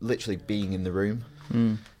about literally being in the room.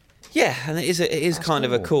 Yeah, and it is kind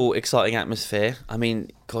of a cool, exciting atmosphere. I mean,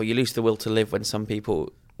 God, you lose the will to live when some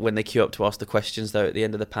people, when they queue up to ask the questions, though, at the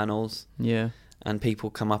end of the panels. Yeah. And people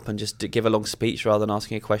come up and just give a long speech rather than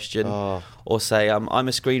asking a question. Or say, I'm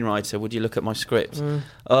a screenwriter, would you look at my script?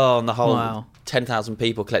 And the whole 10,000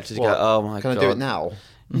 people collected to go, oh my God. Can I do it now?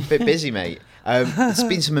 I'm a bit busy, mate. It's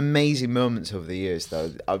been some amazing moments over the years,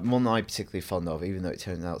 though. One that I'm particularly fond of, even though it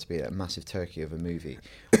turned out to be a massive turkey of a movie,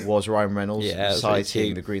 was Ryan Reynolds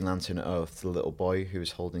reciting the Green Lantern oath to the little boy who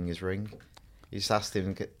was holding his ring. You just asked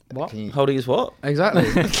him. What? Can you, Holding his what? Exactly.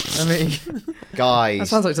 I mean, guys, that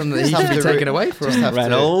sounds like something that he should be taken away from.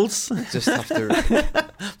 Reynolds. Just have to.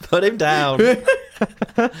 Put him down.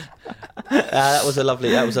 That was a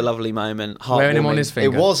lovely moment. Wearing him on Heartwarming. his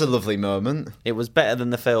finger. It was a lovely moment. It was better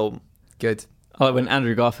than the film. Good. I like when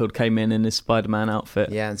Andrew Garfield came in his Spider-Man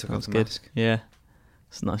outfit. Yeah, and took That off was the good. mask. Yeah,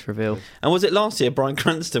 it's a nice reveal. And was it last year Bryan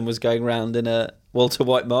Cranston was going round in a Walter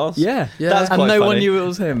White mask? Yeah, That's and quite no one funny. knew it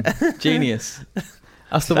was him. Genius.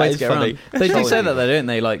 That's the That way to is get funny. around. They do Totally. say that though, don't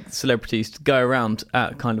they? Like celebrities go around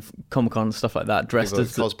at kind of Comic-Con and stuff like that, dressed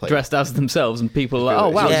People as cosplay. dressed as themselves, and people are like, "Oh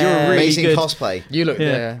wow, Yeah. you're a really Amazing good." cosplay. You look. Yeah.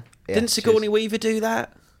 Yeah. Yeah, Didn't cheers. Sigourney Weaver do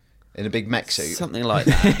that? In a big mech suit. Something like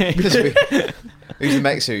that. Who's the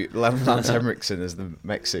mech suit? Lance Henriksen is the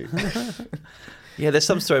mech suit. Yeah, there's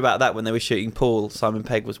some story about that when they were shooting Paul. Simon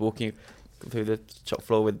Pegg was walking through the shop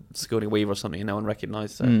floor with Sigourney Weaver or something, and no one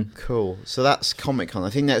recognised her. Cool. So that's Comic-Con. I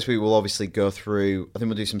think next week we'll obviously go through, I think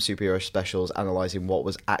we'll do some superhero specials analysing what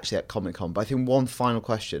was actually at Comic-Con. But I think one final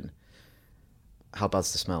question. How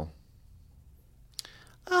bad's the smell?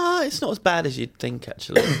 It's not as bad as you'd think,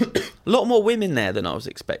 actually. A lot more women there than I was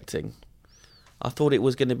expecting. I thought it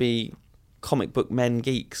was going to be comic book men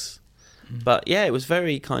geeks. But yeah, it was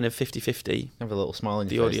very kind of 50-50. Have a little smile on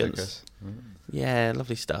The your face there, audience. Chris. Yeah,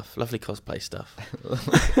 lovely stuff. Lovely cosplay stuff.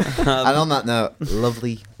 And on that note,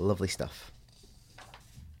 lovely, lovely stuff.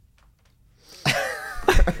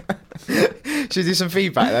 Should we do some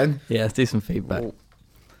feedback then? Yeah, let's do some feedback.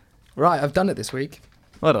 Right, I've done it this week.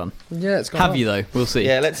 Well done. Yeah, it's gone Have well. you though? We'll see.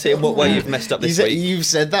 Yeah, let's see in what way you've messed up this week. You've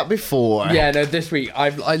said that before. Yeah, no, this week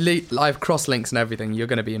I've cross links and everything. You're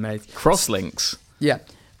going to be amazed. Cross links. Yeah.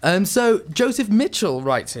 So Joseph Mitchell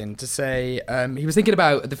writes in to say he was thinking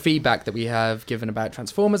about the feedback that we have given about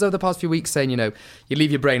Transformers over the past few weeks, saying, you know, you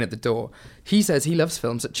leave your brain at the door. He says he loves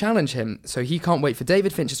films that challenge him, so he can't wait for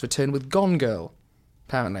David Fincher's return with Gone Girl.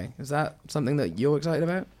 Apparently, is that something that you're excited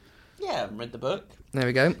about? Yeah, I haven't read the book. There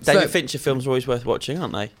we go. David Fincher films are always worth watching,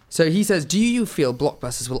 aren't they? So he says, do you feel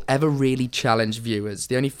blockbusters will ever really challenge viewers?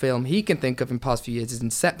 The only film he can think of in past few years is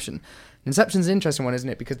Inception. Inception's an interesting one, isn't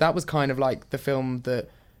it? Because that was kind of like the film that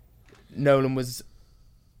Nolan was...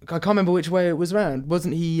 I can't remember which way it was around.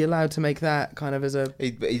 Wasn't he allowed to make that kind of as a...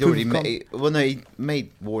 He'd already made... Well, no, he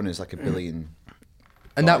made Warner's like $1 billion.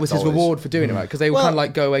 And that was his dollars. reward for doing it, right? Because they would kind of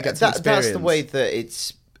like go away, get some experience. That's the way that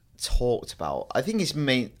it's talked about. I think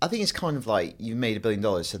it's kind of like you made $1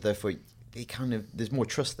 billion, so therefore it kind of there's more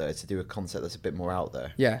trust there to do a concept that's a bit more out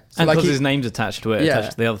there. Yeah. So And like because his name's attached to it,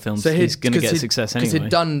 attached to the other films, so he's going to get success anyway.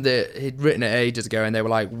 Because he'd written it ages ago, and they were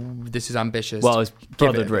like, "This is ambitious." Well, his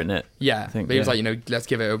brother Give had it- written it. Yeah, I think, but he was yeah. like, you know, let's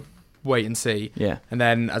give it a wait and see. Yeah. And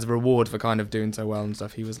then as a reward for kind of doing so well and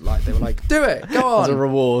stuff, he was like, they were like, do it, go on. As a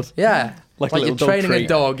reward. Yeah, Like a you're little dog training a treat.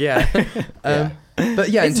 dog. Yeah. But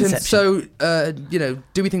yeah, in It's terms, Inception. so you know,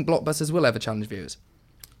 do we think blockbusters will ever challenge viewers?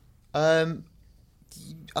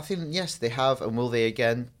 I think yes, they have, and will they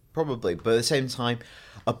again? Probably, but at the same time,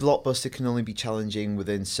 a blockbuster can only be challenging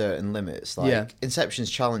within certain limits. Like Yeah. Inception's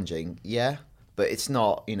challenging, yeah, but it's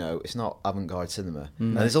not. It's not avant-garde cinema.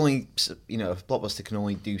 And there's only, a blockbuster can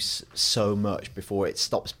only do so much before it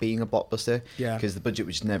stops being a blockbuster. Yeah. Because the budget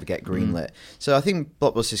would just never get greenlit. So I think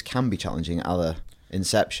blockbusters can be challenging at other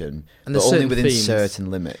Inception, And but there's only certain within themes.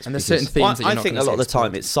 certain limits. And there's because- certain themes that you're I not think a gonna lot of the see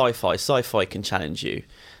time explored. it's sci-fi. Sci-fi can challenge you.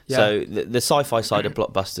 Yeah. So the sci-fi side of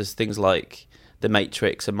blockbusters, things like The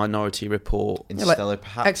Matrix and Minority Report, Interstellar,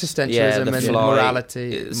 perhaps. Existentialism The and Fly.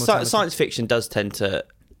 morality. mortality. Science fiction does tend to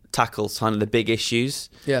tackle kind of the big issues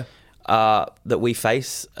Yeah. that we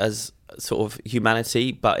face as sort of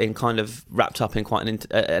humanity, but in kind of wrapped up in quite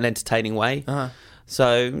an entertaining way. Uh-huh.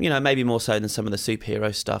 So, maybe more so than some of the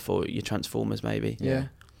superhero stuff or your Transformers, maybe. Yeah.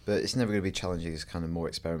 But it's never going to be challenging as kind of more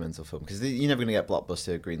experimental film because you're never going to get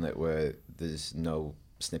blockbuster greenlit where there's no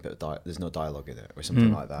snippet of there's no dialogue in it or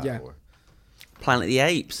something like that. Yeah. Or Planet of the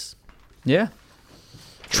Apes. Yeah.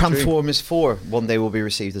 Transformers 4 one day will be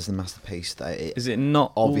received as the masterpiece that it Is it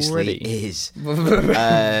not obviously already? is.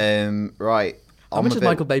 Right. How much is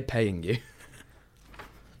Michael Bay paying you?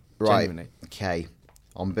 Right. Genuinely. Okay.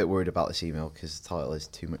 I'm a bit worried about this email because the title is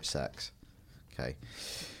Too Much Sex. Okay.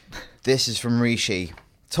 This is from Rishi.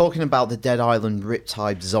 Talking about the Dead Island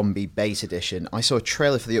Riptide Zombie Base Edition, I saw a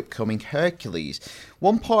trailer for the upcoming Hercules.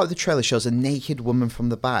 One part of the trailer shows a naked woman from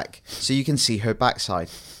the back, so you can see her backside.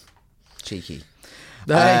 Cheeky.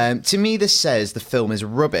 To me, this says the film is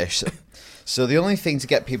rubbish. So the only thing to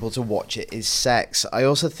get people to watch it is sex. I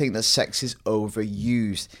also think that sex is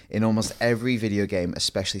overused in almost every video game,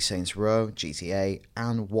 especially Saints Row, GTA,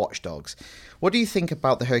 and Watch Dogs. What do you think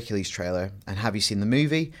about the Hercules trailer? And have you seen the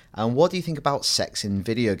movie? And what do you think about sex in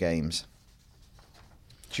video games?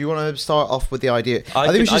 Do you want to start off with the idea?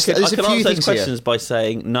 I think can answer those things here. questions by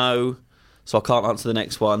saying no, so I can't answer the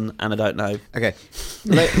next one, and I don't know. Okay,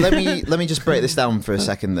 let me just break this down for a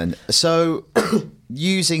second then. So,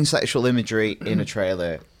 using sexual imagery in a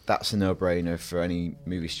trailer, that's a no-brainer for any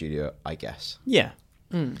movie studio, I guess. Yeah.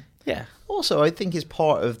 Yeah. Also, I think it's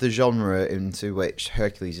part of the genre into which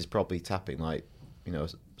Hercules is probably tapping, like, you know,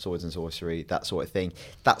 swords and sorcery, that sort of thing.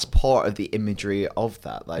 That's part of the imagery of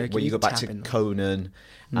that. Like, Hercules when you go back to tapping. Conan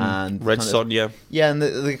and Red kind of- Sonja. yeah, and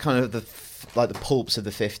the kind of the pulps of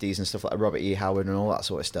the 50s and stuff like Robert E. Howard and all that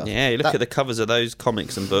sort of stuff. Yeah, you look at the covers of those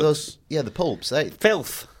comics and books. The pulps.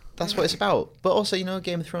 Filth. That's what it's about. But also, you know,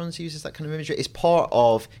 Game of Thrones uses that kind of imagery. It's part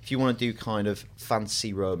of, if you want to do kind of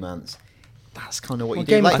fantasy romance, that's kind of what you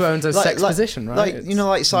do. Game of Thrones has sex position, right? Like, you know,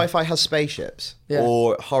 like sci-fi has spaceships,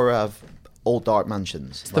 or horror have old dark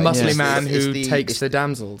mansions. The muscly man who takes the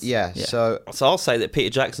damsels. Yeah, so I'll say that Peter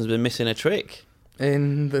Jackson's been missing a trick.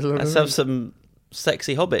 In the Let's have some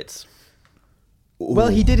sexy hobbits. Well,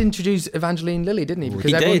 he did introduce Evangeline Lilly, didn't he?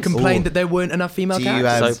 Because He everyone did. complained that there weren't enough female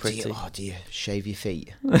characters. So pretty. Do you shave your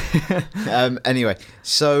feet? Anyway,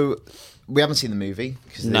 so we haven't seen the movie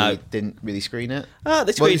because they didn't really screen it.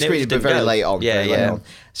 They screened it, but very late on. Yeah, very late on.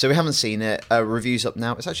 So we haven't seen it. Review's up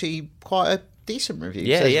now. It's actually quite a decent review.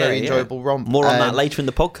 Yeah, so it's yeah, very enjoyable romp. More on that later in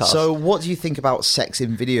the podcast. So what do you think about sex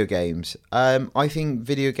in video games? I think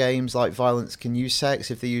video games like violence can use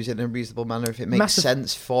sex if they use it in a reasonable manner, if it makes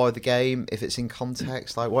sense for the game, if it's in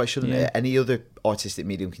context. Like, why shouldn't it? Any other artistic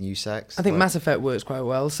medium can use sex? I think Mass Effect works quite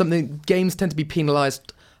well. Games tend to be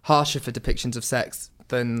penalised harsher for depictions of sex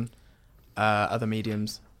than other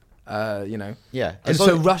mediums. You know. Yeah. And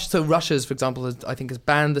so Russia's, for example, has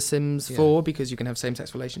banned The Sims 4 because you can have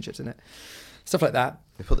same-sex relationships in it. Stuff like that.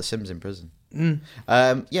 They put The Sims in prison.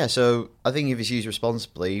 Yeah, so I think if it's used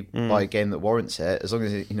responsibly by a game that warrants it, as long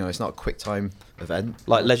as it's not a quick time event.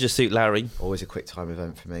 Like Leisure Suit Larry. Always a quick time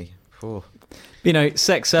event for me. Oh. You know,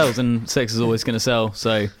 sex sells, and sex is always going to sell.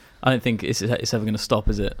 So I don't think it's ever going to stop,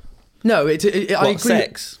 is it? No, I agree.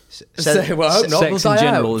 Sex? Well, I hope not. Sex in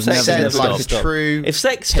general is never going to like stop. a true. If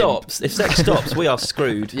sex stops, we are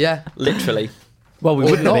screwed. Yeah. Literally. Well, we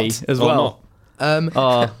Or wouldn't not. be as Or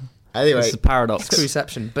well. Anyway, It's a paradox. It's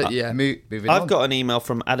reception, but yeah. moving I've on. got an email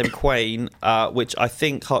from Adam Quain, which I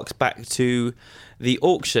think harks back to the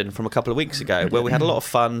auction from a couple of weeks ago, where we had a lot of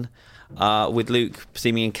fun with Luke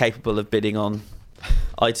seeming incapable of bidding on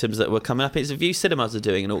items that were coming up. It's a View Cinemas are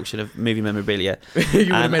doing an auction of movie memorabilia.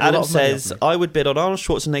 And Adam says, I would bid on Arnold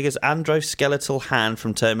Schwarzenegger's androskeletal hand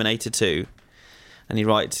from Terminator 2. And he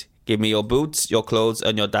writes, give me your boots, your clothes,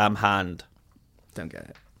 and your damn hand. Don't get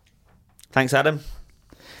it. Thanks, Adam.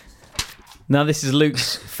 Now, this is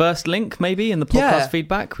Luke's first link, maybe, in the podcast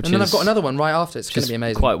feedback. And then I've got another one right after. It's going to be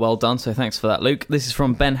amazing. Quite well done, so thanks for that, Luke. This is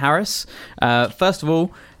from Ben Harris. First of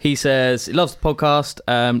all, he says he loves the podcast,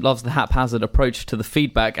 loves the haphazard approach to the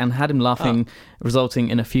feedback, and had him laughing, resulting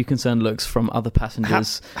in a few concerned looks from other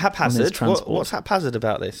passengers. Haphazard? What's haphazard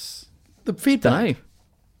about this? The feedback. Don't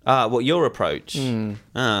know. What your approach? It's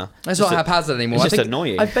not haphazard anymore. It's I just think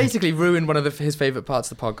annoying. I've basically ruined one of his favourite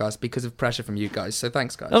parts of the podcast because of pressure from you guys. So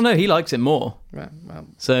thanks, guys. Oh, no, he likes it more. Right, well.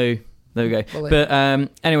 So there we go. Well, but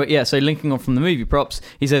anyway, yeah, so linking on from the movie props,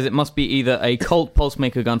 he says it must be either a Colt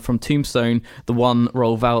pulse-maker gun from Tombstone, the one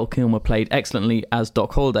role Val Kilmer played excellently as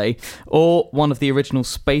Doc Holliday, or one of the original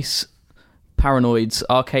Space Paranoids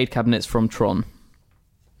arcade cabinets from Tron.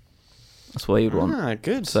 That's what he would want.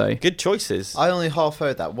 Good. So good choices. I only half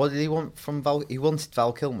heard that. What did he want from Val? He wanted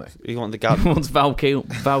Val Kilmer. You want the he gun? wants Val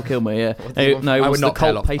Kilmer, yeah. he want? No, he I wants would the not pay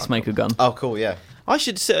a lot Colt for that. pacemaker gun. Oh, cool, yeah. I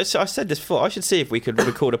said this before. I should see if we could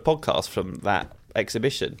record a podcast from that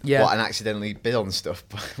exhibition. Yeah. What, and accidentally bid on stuff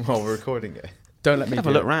while we're recording it? Don't let me Have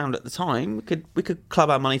do a look it. round at the time. We could club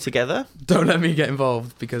our money together. Don't let me get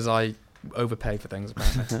involved because I overpay for things,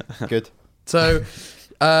 apparently. Good. So,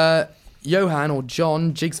 Johan, or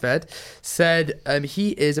John Jigsved, said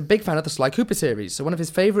he is a big fan of the Sly Cooper series. So one of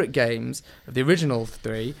his favourite games of the original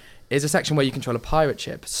 3 is a section where you control a pirate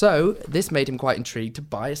ship. So this made him quite intrigued to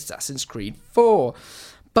buy Assassin's Creed 4.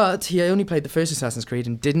 But he only played the first Assassin's Creed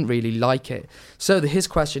and didn't really like it. So his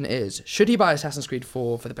question is, should he buy Assassin's Creed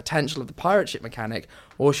 4 for the potential of the pirate ship mechanic,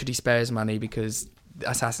 or should he spare his money because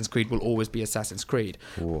Assassin's Creed will always be Assassin's Creed?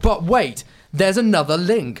 Ooh. But wait, there's another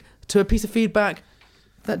link to a piece of feedback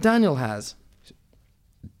that Daniel has.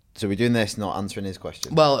 So we're doing this, not answering his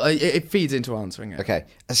question. Well, it feeds into answering it. Okay,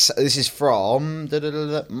 this is from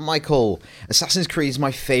Michael. Assassin's Creed is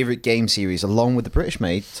my favourite game series, along with the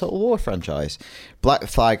British-made Total War franchise. Black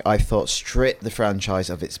Flag, I thought, stripped the franchise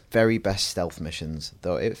of its very best stealth missions,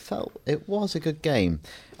 though it was a good game.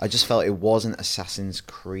 I just felt it wasn't Assassin's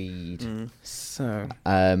Creed. So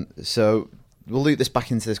we'll loop this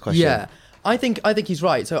back into this question. yeah, I think he's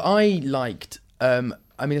right. So I liked.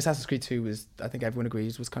 Assassin's Creed 2 was, I think everyone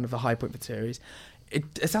agrees, was kind of the high point for the series.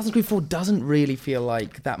 Assassin's Creed 4 doesn't really feel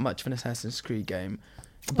like that much of an Assassin's Creed game.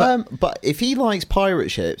 But if he likes pirate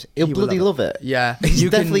ships, he'll bloody love it. Yeah. He's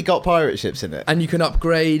definitely got pirate ships in it. And you can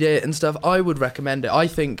upgrade it and stuff. I would recommend it. I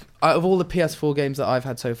think, out of all the PS4 games that I've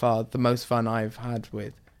had so far, the most game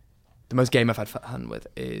I've had fun with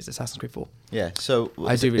is Assassin's Creed 4. Yeah, so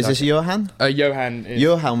I do really is this like Johan? Johan is...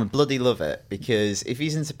 Johan would bloody love it, because if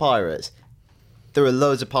he's into pirates, there are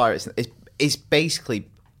loads of pirates. It's basically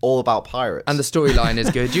all about pirates. And the storyline is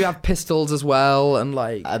good. You have pistols as well, and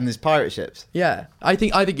there's pirate ships. Yeah, I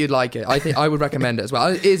think you'd like it. I think I would recommend it as well.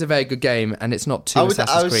 It is a very good game, and it's not too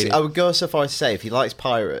Assassin's Creed. I would go so far as to say, if he likes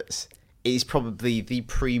pirates, it's probably the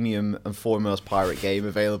premium and foremost pirate game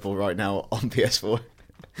available right now on PS4.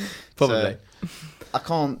 Probably. So, I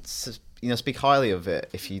can't speak highly of it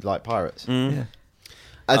if you like pirates. Yeah.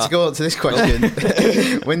 To go on to this question,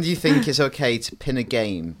 when do you think it's okay to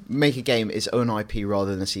make a game its own IP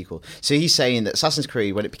rather than a sequel? So he's saying that Assassin's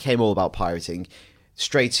Creed, when it became all about pirating,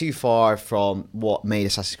 strayed too far from what made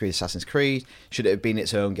Assassin's Creed. Should it have been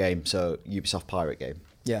its own game, so Ubisoft pirate game?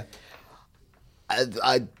 Yeah.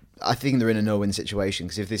 I think they're in a no-win situation,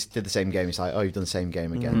 because if this did the same game, it's like, oh, you've done the same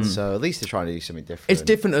game again. So at least they're trying to do something different. It's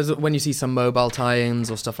different as when you see some mobile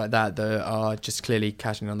tie-ins or stuff like that are just clearly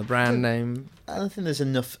cashing on the brand name. I don't think there's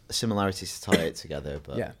enough similarities to tie it together.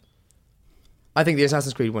 But yeah. I think the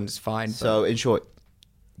Assassin's Creed one is fine. So in short,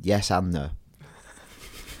 yes and no.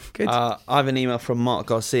 Good. I have an email from Mark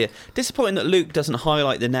Garcia. Disappointing that Luke doesn't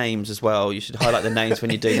highlight the names as well. You should highlight the names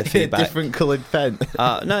when you're doing the feedback. Different coloured pen.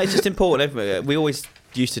 No, it's just important. We always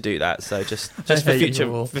used to do that, so just for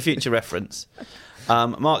future reference.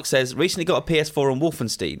 Mark says, recently got a PS4 on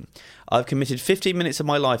Wolfenstein. I've committed 15 minutes of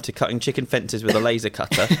my life to cutting chicken fences with a laser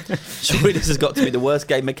cutter. Surely this has got to be the worst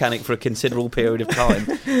game mechanic for a considerable period of time.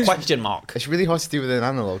 Question mark. It's really hard to do with an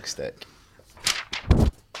analog stick.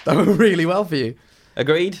 That went really well for you.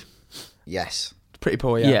 Agreed? Yes. Pretty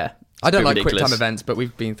poor, yeah. Yeah. I don't like ridiculous. quick time events, but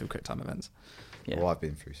we've been through quick time events. Yeah. Well, I've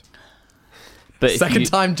been through some. But Second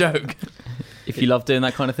time joke. if you love doing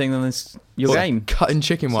that kind of thing, then it's your game. Cutting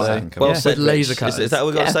chicken wire. Well said, with laser Rich. cutters. Is that what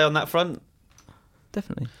we've got Yeah. to say on that front?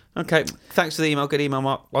 Definitely. Okay, thanks for the email. Good email,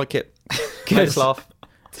 Mark. Like it. Nice laugh.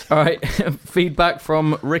 All right. Feedback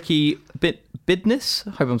from Ricky Bidness.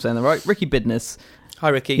 I hope I'm saying that right. Ricky Bidness. Hi,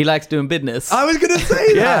 Ricky. He likes doing business. I was going to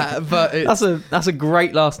say that, but That's a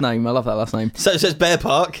great last name. I love that last name. So it says Bear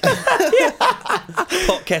Park.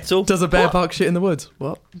 Pot kettle. does a bear park shit in the woods? What?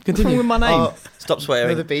 What's wrong Continue. with my name? Stop swearing.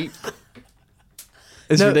 Another beep.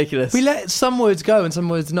 It's No, ridiculous. We let some words go and some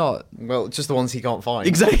words not. Well, just the ones he can't find.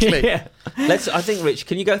 Exactly. yeah. I think, Rich,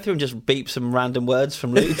 can you go through and just beep some random words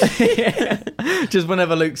from Luke? Just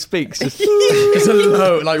whenever Luke speaks, just It's a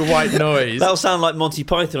low, white noise. That'll sound like Monty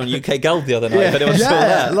Python on UK Gold the other night. If anyone saw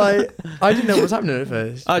that. I didn't know what was happening at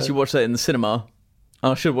first. I actually watched that in the cinema.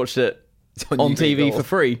 I should have watched it on on UK TV Gold. for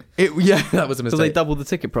free That was a because they mistake. doubled the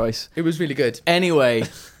ticket price. It was really good. Anyway,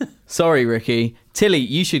 sorry, Ricky. Tilly,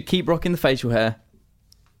 you should keep rocking the facial hair.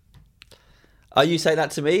 Are you saying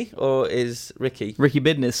that to me, or is Ricky? Ricky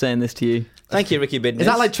Bidness saying this to you. Thank you, Ricky Bidness. Is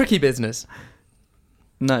that like tricky business?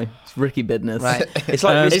 No, it's Ricky Bidness. Right. It's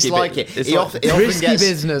like risky It's like bit. it. It's He like- often Risky gets,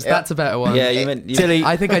 business. Yeah. That's a better one. Yeah, you meant. Tilly,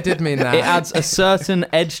 I think I did mean that. it adds a certain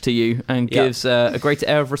edge to you and Yeah. gives a greater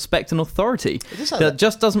air of respect and authority does have that that.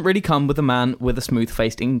 just doesn't really come with a man with a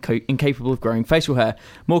smooth-faced, incapable of growing facial hair,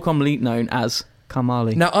 more commonly known as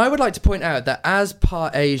Kamali. Now, I would like to point out that as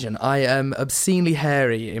part Asian, I am obscenely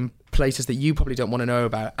hairy in places that you probably don't want to know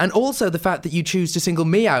about. And also the fact that you choose to single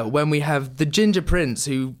me out when we have the ginger prince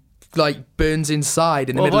who burns inside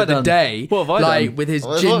in the What middle have of I the done? day. What have I done? With his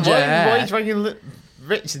Why ginger are hair. you dragging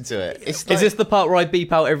Rich into it? It's Is this the part where I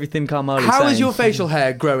beep out everything Kamali's How saying? is your facial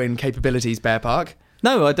hair growing capabilities, Bear Park?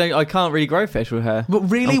 No, I don't. I can't really grow facial hair. But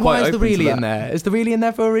really, I'm why quite is the open to really that. in there? Is the really in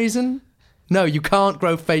there for a reason? No, you can't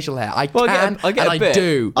grow facial hair. I Well, can, I get a and bit. I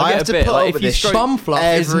do. I I get have a to bit. put Like, up if with you this stroke- Bum fluff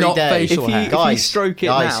is every not day. facial If you- hair. if you stroke it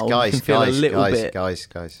now, you can feel a little bit. Guys.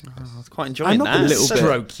 I was quite enjoying I'm not that. going to little bit.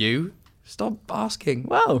 stroke you. Stop asking.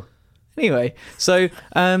 Wow. Anyway, so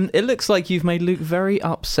it looks like you've made Luke very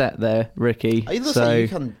upset there, Ricky. It looks so like you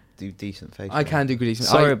can do decent facial. I can do good decent.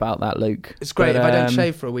 Sorry about that, Luke. It's great. But, If I don't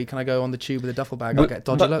shave for a week and I go on the tube with a duffel bag, I'll get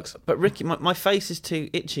dodgy looks. But Ricky, my face is too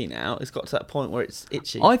itchy now. It's got to that point where it's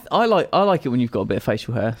itchy. I like it when you've got a bit of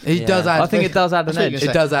facial hair. It does add. I think it does add an edge.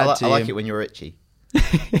 It does add I to like you. it when you're itchy. But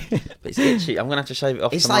it's itchy. I'm gonna have to shave it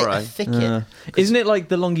off It's tomorrow. like a thicket. Isn't it like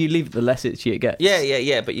the longer you leave it, the less itchy it gets?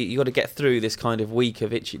 Yeah. But you got to get through this kind of week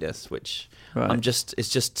of itchiness, which Right. it's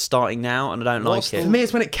just starting now, and I don't like For it. me,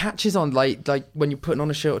 it's when it catches on, like when you're putting on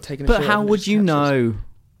a shirt or taking a But shirt. how and it would just you catches. know?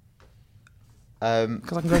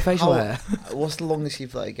 Because I can grow facial hair. What's the longest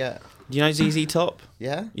you've let it get? Do you know ZZ Top?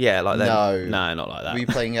 Yeah? Yeah, like that. No. No, not like that. Were you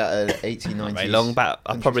playing at an 18, 19? Very long. I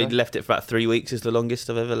probably left it for about 3 weeks. Is the longest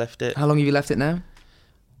I've ever left it. How long have you left it now?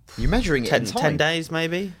 You're measuring it in 10 time. days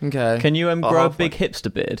maybe. Okay. Can you Oh, grow a halfway. big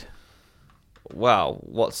hipster beard? Wow,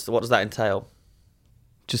 what does that entail?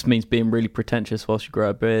 Just means being really pretentious whilst you grow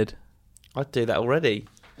a beard. I'd do that already.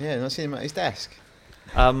 Yeah, not seen him at his desk.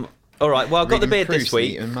 All right, well, I've got the Reading beard this proofs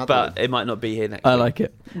week, and Madeline. but it might not be here next I week. like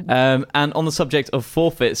it. And on the subject of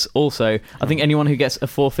forfeits, also, I think anyone who gets a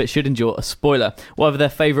forfeit should endure a spoiler. Whatever their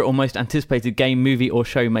favourite or most anticipated game, movie, or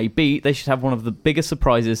show may be, they should have one of the biggest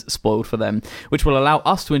surprises spoiled for them, which will allow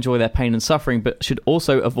us to enjoy their pain and suffering, but should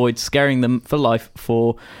also avoid scaring them for life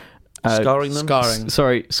for... Scarring them?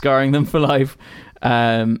 Scarring them for life.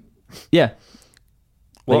 Yeah.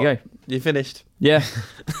 What? There you go. You finished? Yeah.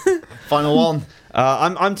 Final one.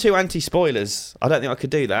 I'm too anti-spoilers. I don't think I could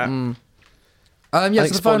do that. Yeah, I so think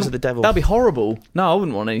the spoilers final, are the devil. That'd be horrible. No, I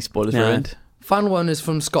wouldn't want any spoilers No. ruined. final one is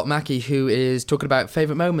from Scott Mackey, who is talking about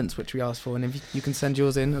favourite moments, which we asked for, and if you can send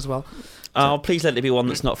yours in as well. Please let it be one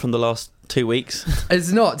that's not from the last 2 weeks.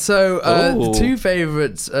 It's not. So Ooh. the two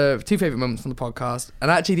favourite moments from the podcast, and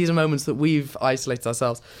actually these are moments that we've isolated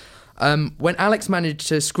ourselves. When Alex managed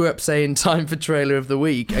to screw up saying time for trailer of the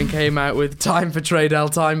week and came out with time for Tradell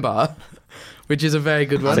Time Bar, which is a very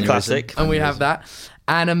good one. It's a classic. And we have that.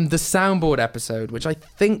 And the soundboard episode, so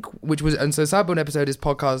soundboard episode is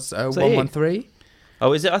podcast 113.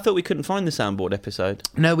 Oh, is it? I thought we couldn't find the soundboard episode.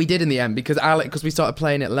 No, we did in the end because we started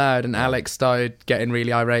playing it loud and Alex started getting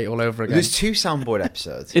really irate all over again. There's 2 soundboard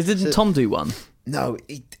episodes. Didn't Tom do one? No,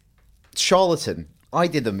 Charlatan. I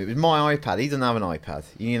did them. It was my iPad. He doesn't have an iPad.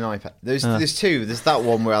 You need an iPad. There's 2. There's that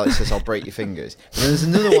one where Alex says, "I'll break your fingers." And then there's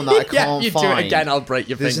another one that I can't you find. do it again, I'll break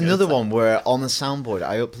your There's fingers. another one where on the soundboard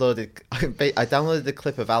I downloaded the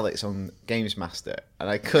clip of Alex on Games Master and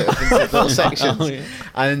I cut it into little sections. Oh, yeah.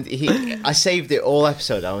 And I saved it all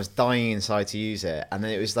episode. I was dying inside to use it. And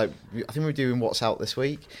then it was like, I think we were doing What's Out this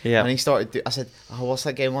week. Yeah. And he started. I said, "Oh, what's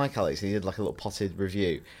that game like, Alex?" And he did like a little potted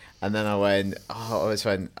review. And then I went,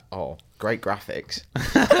 great graphics.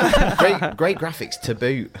 great graphics to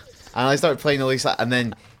boot. And I started playing all these, and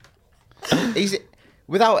then he's,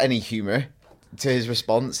 without any humour to his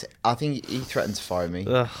response, I think he threatened to fire me.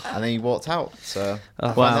 Ugh. And then he walked out. So I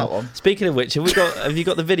Wow. found that one. Speaking of which, have you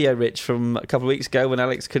got the video, Rich, from a couple of weeks ago when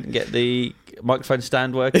Alex couldn't get the microphone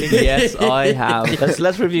stand working? Yes, I have.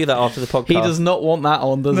 Let's review that after the podcast. He does not want that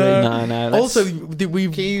on, does he? No. Also, we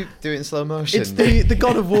Can you do it in slow motion? it's the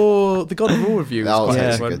God of War review. Oh, is quite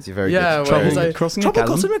that's a good one. good. You're very Yeah, good. well, Very so- good. Crossing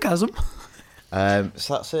a chasm.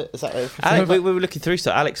 So that's it. Is that it? Alex, we were looking through,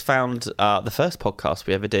 so Alex found the first podcast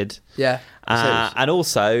we ever did. Yeah. And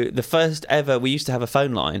also the first ever, we used to have a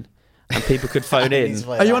phone line and people could phone in.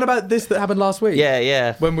 Are you on about this that happened last week?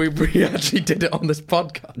 Yeah. When we actually did it on this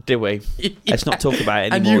podcast. Did we? Let's not talk about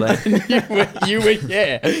it And anymore then. you were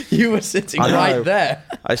here. You were sitting I know. right there.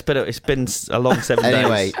 It's been a long 7 days.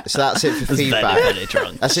 Anyway, so that's it for feedback. very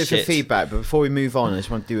drunk. That's it for Shit. feedback. But before we move on, I just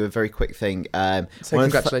want to do a very quick thing. So one of the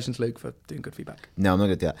congratulations, Luke, for doing good feedback. No, I'm not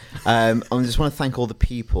going to do that. I just want to thank all the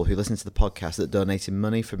people who listen to the podcast that donated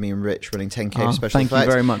money for me and Rich running 10K Oh, special thank you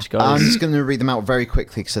effects. very much, guys. I'm just going to read them out very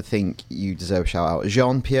quickly because I think you deserve a shout out.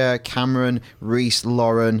 Jean-Pierre, Cameron, Reese,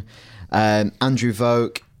 Lauren, Andrew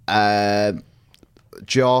Voke,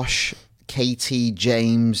 Josh, Katie,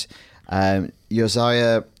 James,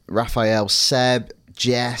 Josiah, Raphael, Seb,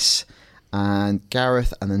 Jess, and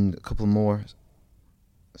Gareth, and then a couple more.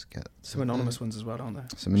 Let's get Some anonymous ones as well, aren't there?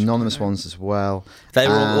 some anonymous ones as well. They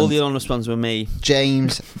were all And the anonymous ones were me.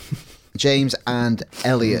 James and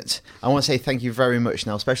Elliot. I want to say thank you very much.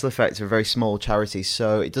 Now, Special Effects are a very small charity,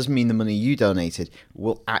 so it doesn't mean the money you donated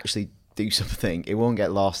will actually do something. It won't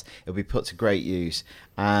get lost. It'll be put to great use.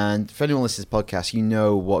 And for anyone listening to this podcast, you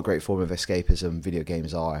know what a great form of escapism video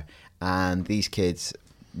games are. And these kids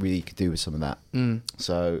really could do with some of that.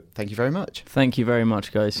 So thank you very much. Thank you very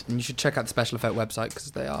much, guys. And you should check out the Special Effect website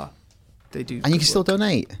because they do. And you can still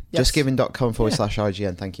donate. Yes.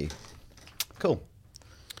 Justgiving.com/IGN. Thank you. Cool.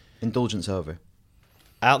 Indulgence over.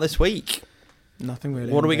 Out this week. Nothing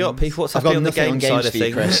really. What on do we got, games. people? What's I've got happening on the nothing game on games side of for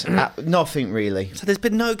you, things? Chris. Nothing really. So there's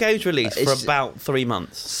been no games released for It's- about 3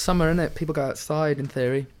 months. Summer, innit? People go outside, in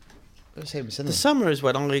theory. The summer is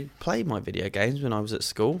when I played my video games when I was at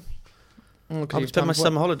school. Oh, 'cause I you've spent my done-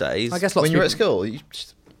 summer holidays. I guess lots When of you were at people- school, you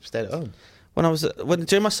just stayed at home.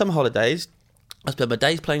 During my summer holidays, I spent my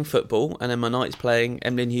days playing football and then my nights playing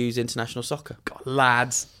Emlyn Hughes International Soccer. God,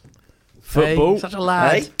 lads. Football. Hey, such a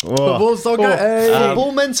lad. Hey? Football, soccer. Oh, hey.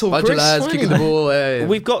 football mental, Bunch Chris. of lads kicking the ball. Hey.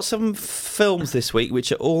 We've got some films this week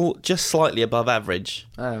which are all just slightly above average.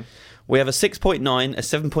 Oh. We have a 6.9, a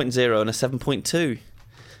 7.0 and a 7.2.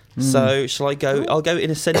 So shall I go? I'll go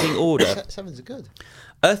in ascending order. Sevens are good.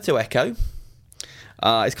 Earth to Echo.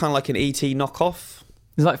 It's kind of like an ET knockoff.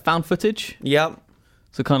 It's like found footage. Yeah.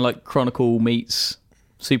 So kind of like Chronicle meets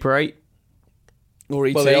Super 8. Or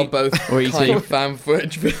ET. Well, they are both Or ET. kind of fan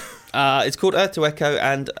footage. It's called Earth to Echo,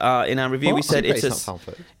 and in our review we said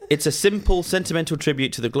it's a simple, sentimental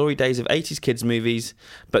tribute to the glory days of 80s kids movies,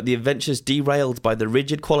 but the adventures derailed by the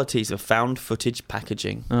rigid qualities of found footage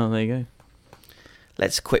packaging. Oh, there you go.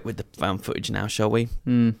 Let's quit with the found footage now, shall we?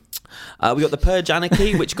 We got The Purge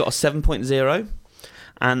Anarchy, which got a 7.0,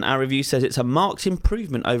 and our review says it's a marked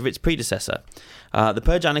improvement over its predecessor. The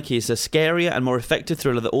Purge Anarchy is a scarier and more effective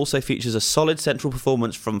thriller that also features a solid central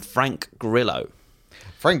performance from Frank Grillo.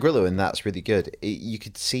 Frank Grillo in that's really good. You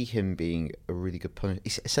could see him being a really good Punisher.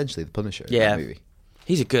 He's essentially the Punisher in that movie.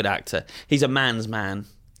 He's a good actor. He's a man's man.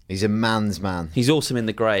 He's a man's man. He's awesome in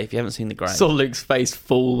The Grey. If you haven't seen The Grey, Saw Luke's face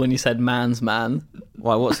fall when you said "man's man."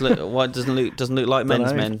 why? Why doesn't Luke like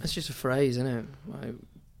men's know. men? That's just a phrase, isn't it? Like,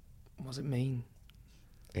 what does it mean?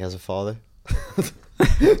 He has a father.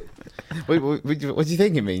 What do you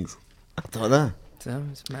think it means? I don't know. So,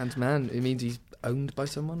 it's man's man. It means he's owned by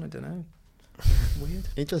someone. I don't know. Weird.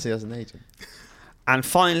 He does. He has an agent. And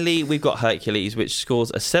finally, we've got Hercules, which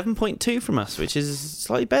scores a 7.2 from us, which is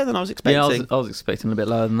slightly better than I was expecting. Yeah, I was expecting a bit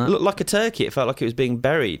lower than It that. looked like a turkey. It felt like it was being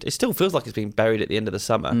buried. It still feels like it's being buried at the end of the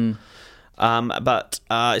summer. But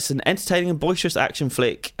it's an entertaining and boisterous action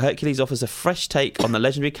flick. Hercules offers a fresh take on the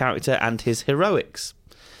legendary character and his heroics.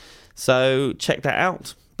 So check that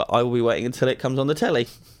out. But I will be waiting until it comes on the telly.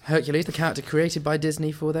 Hercules, the character created by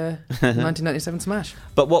Disney for their 1997 smash.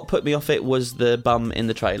 But what put me off it was the bum in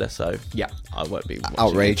the trailer. So Yeah. I won't be watching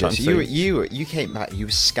Outrageous. it anytime soon. You came back. You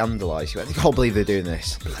were scandalised. You went, I can't believe they're doing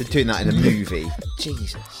this. They're doing that in a movie.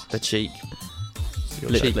 Jesus. The cheek.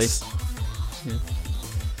 Literally.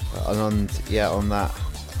 And on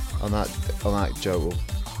that joke, we'll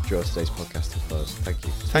draw today's podcast to a close. Thank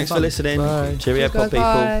you. Thanks for listening. Bye. Cheerio, Cheers, pop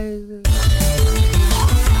guys. people. Bye.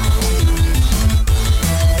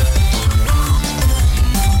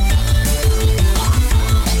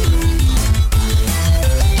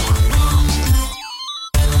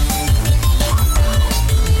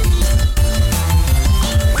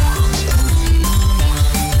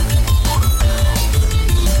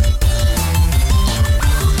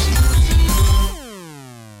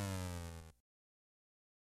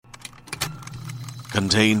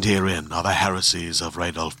 Contained herein are the heresies of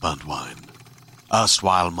Radolf Burntwine,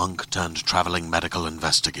 erstwhile monk turned traveling medical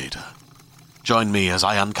investigator. Join me as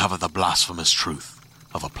I uncover the blasphemous truth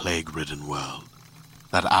of a plague-ridden world,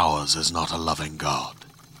 that ours is not a loving God,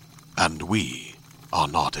 and we are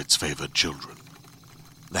not its favored children.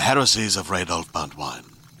 The heresies of Radolf Burntwine,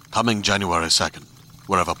 coming January 2nd,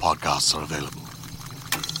 wherever podcasts are available.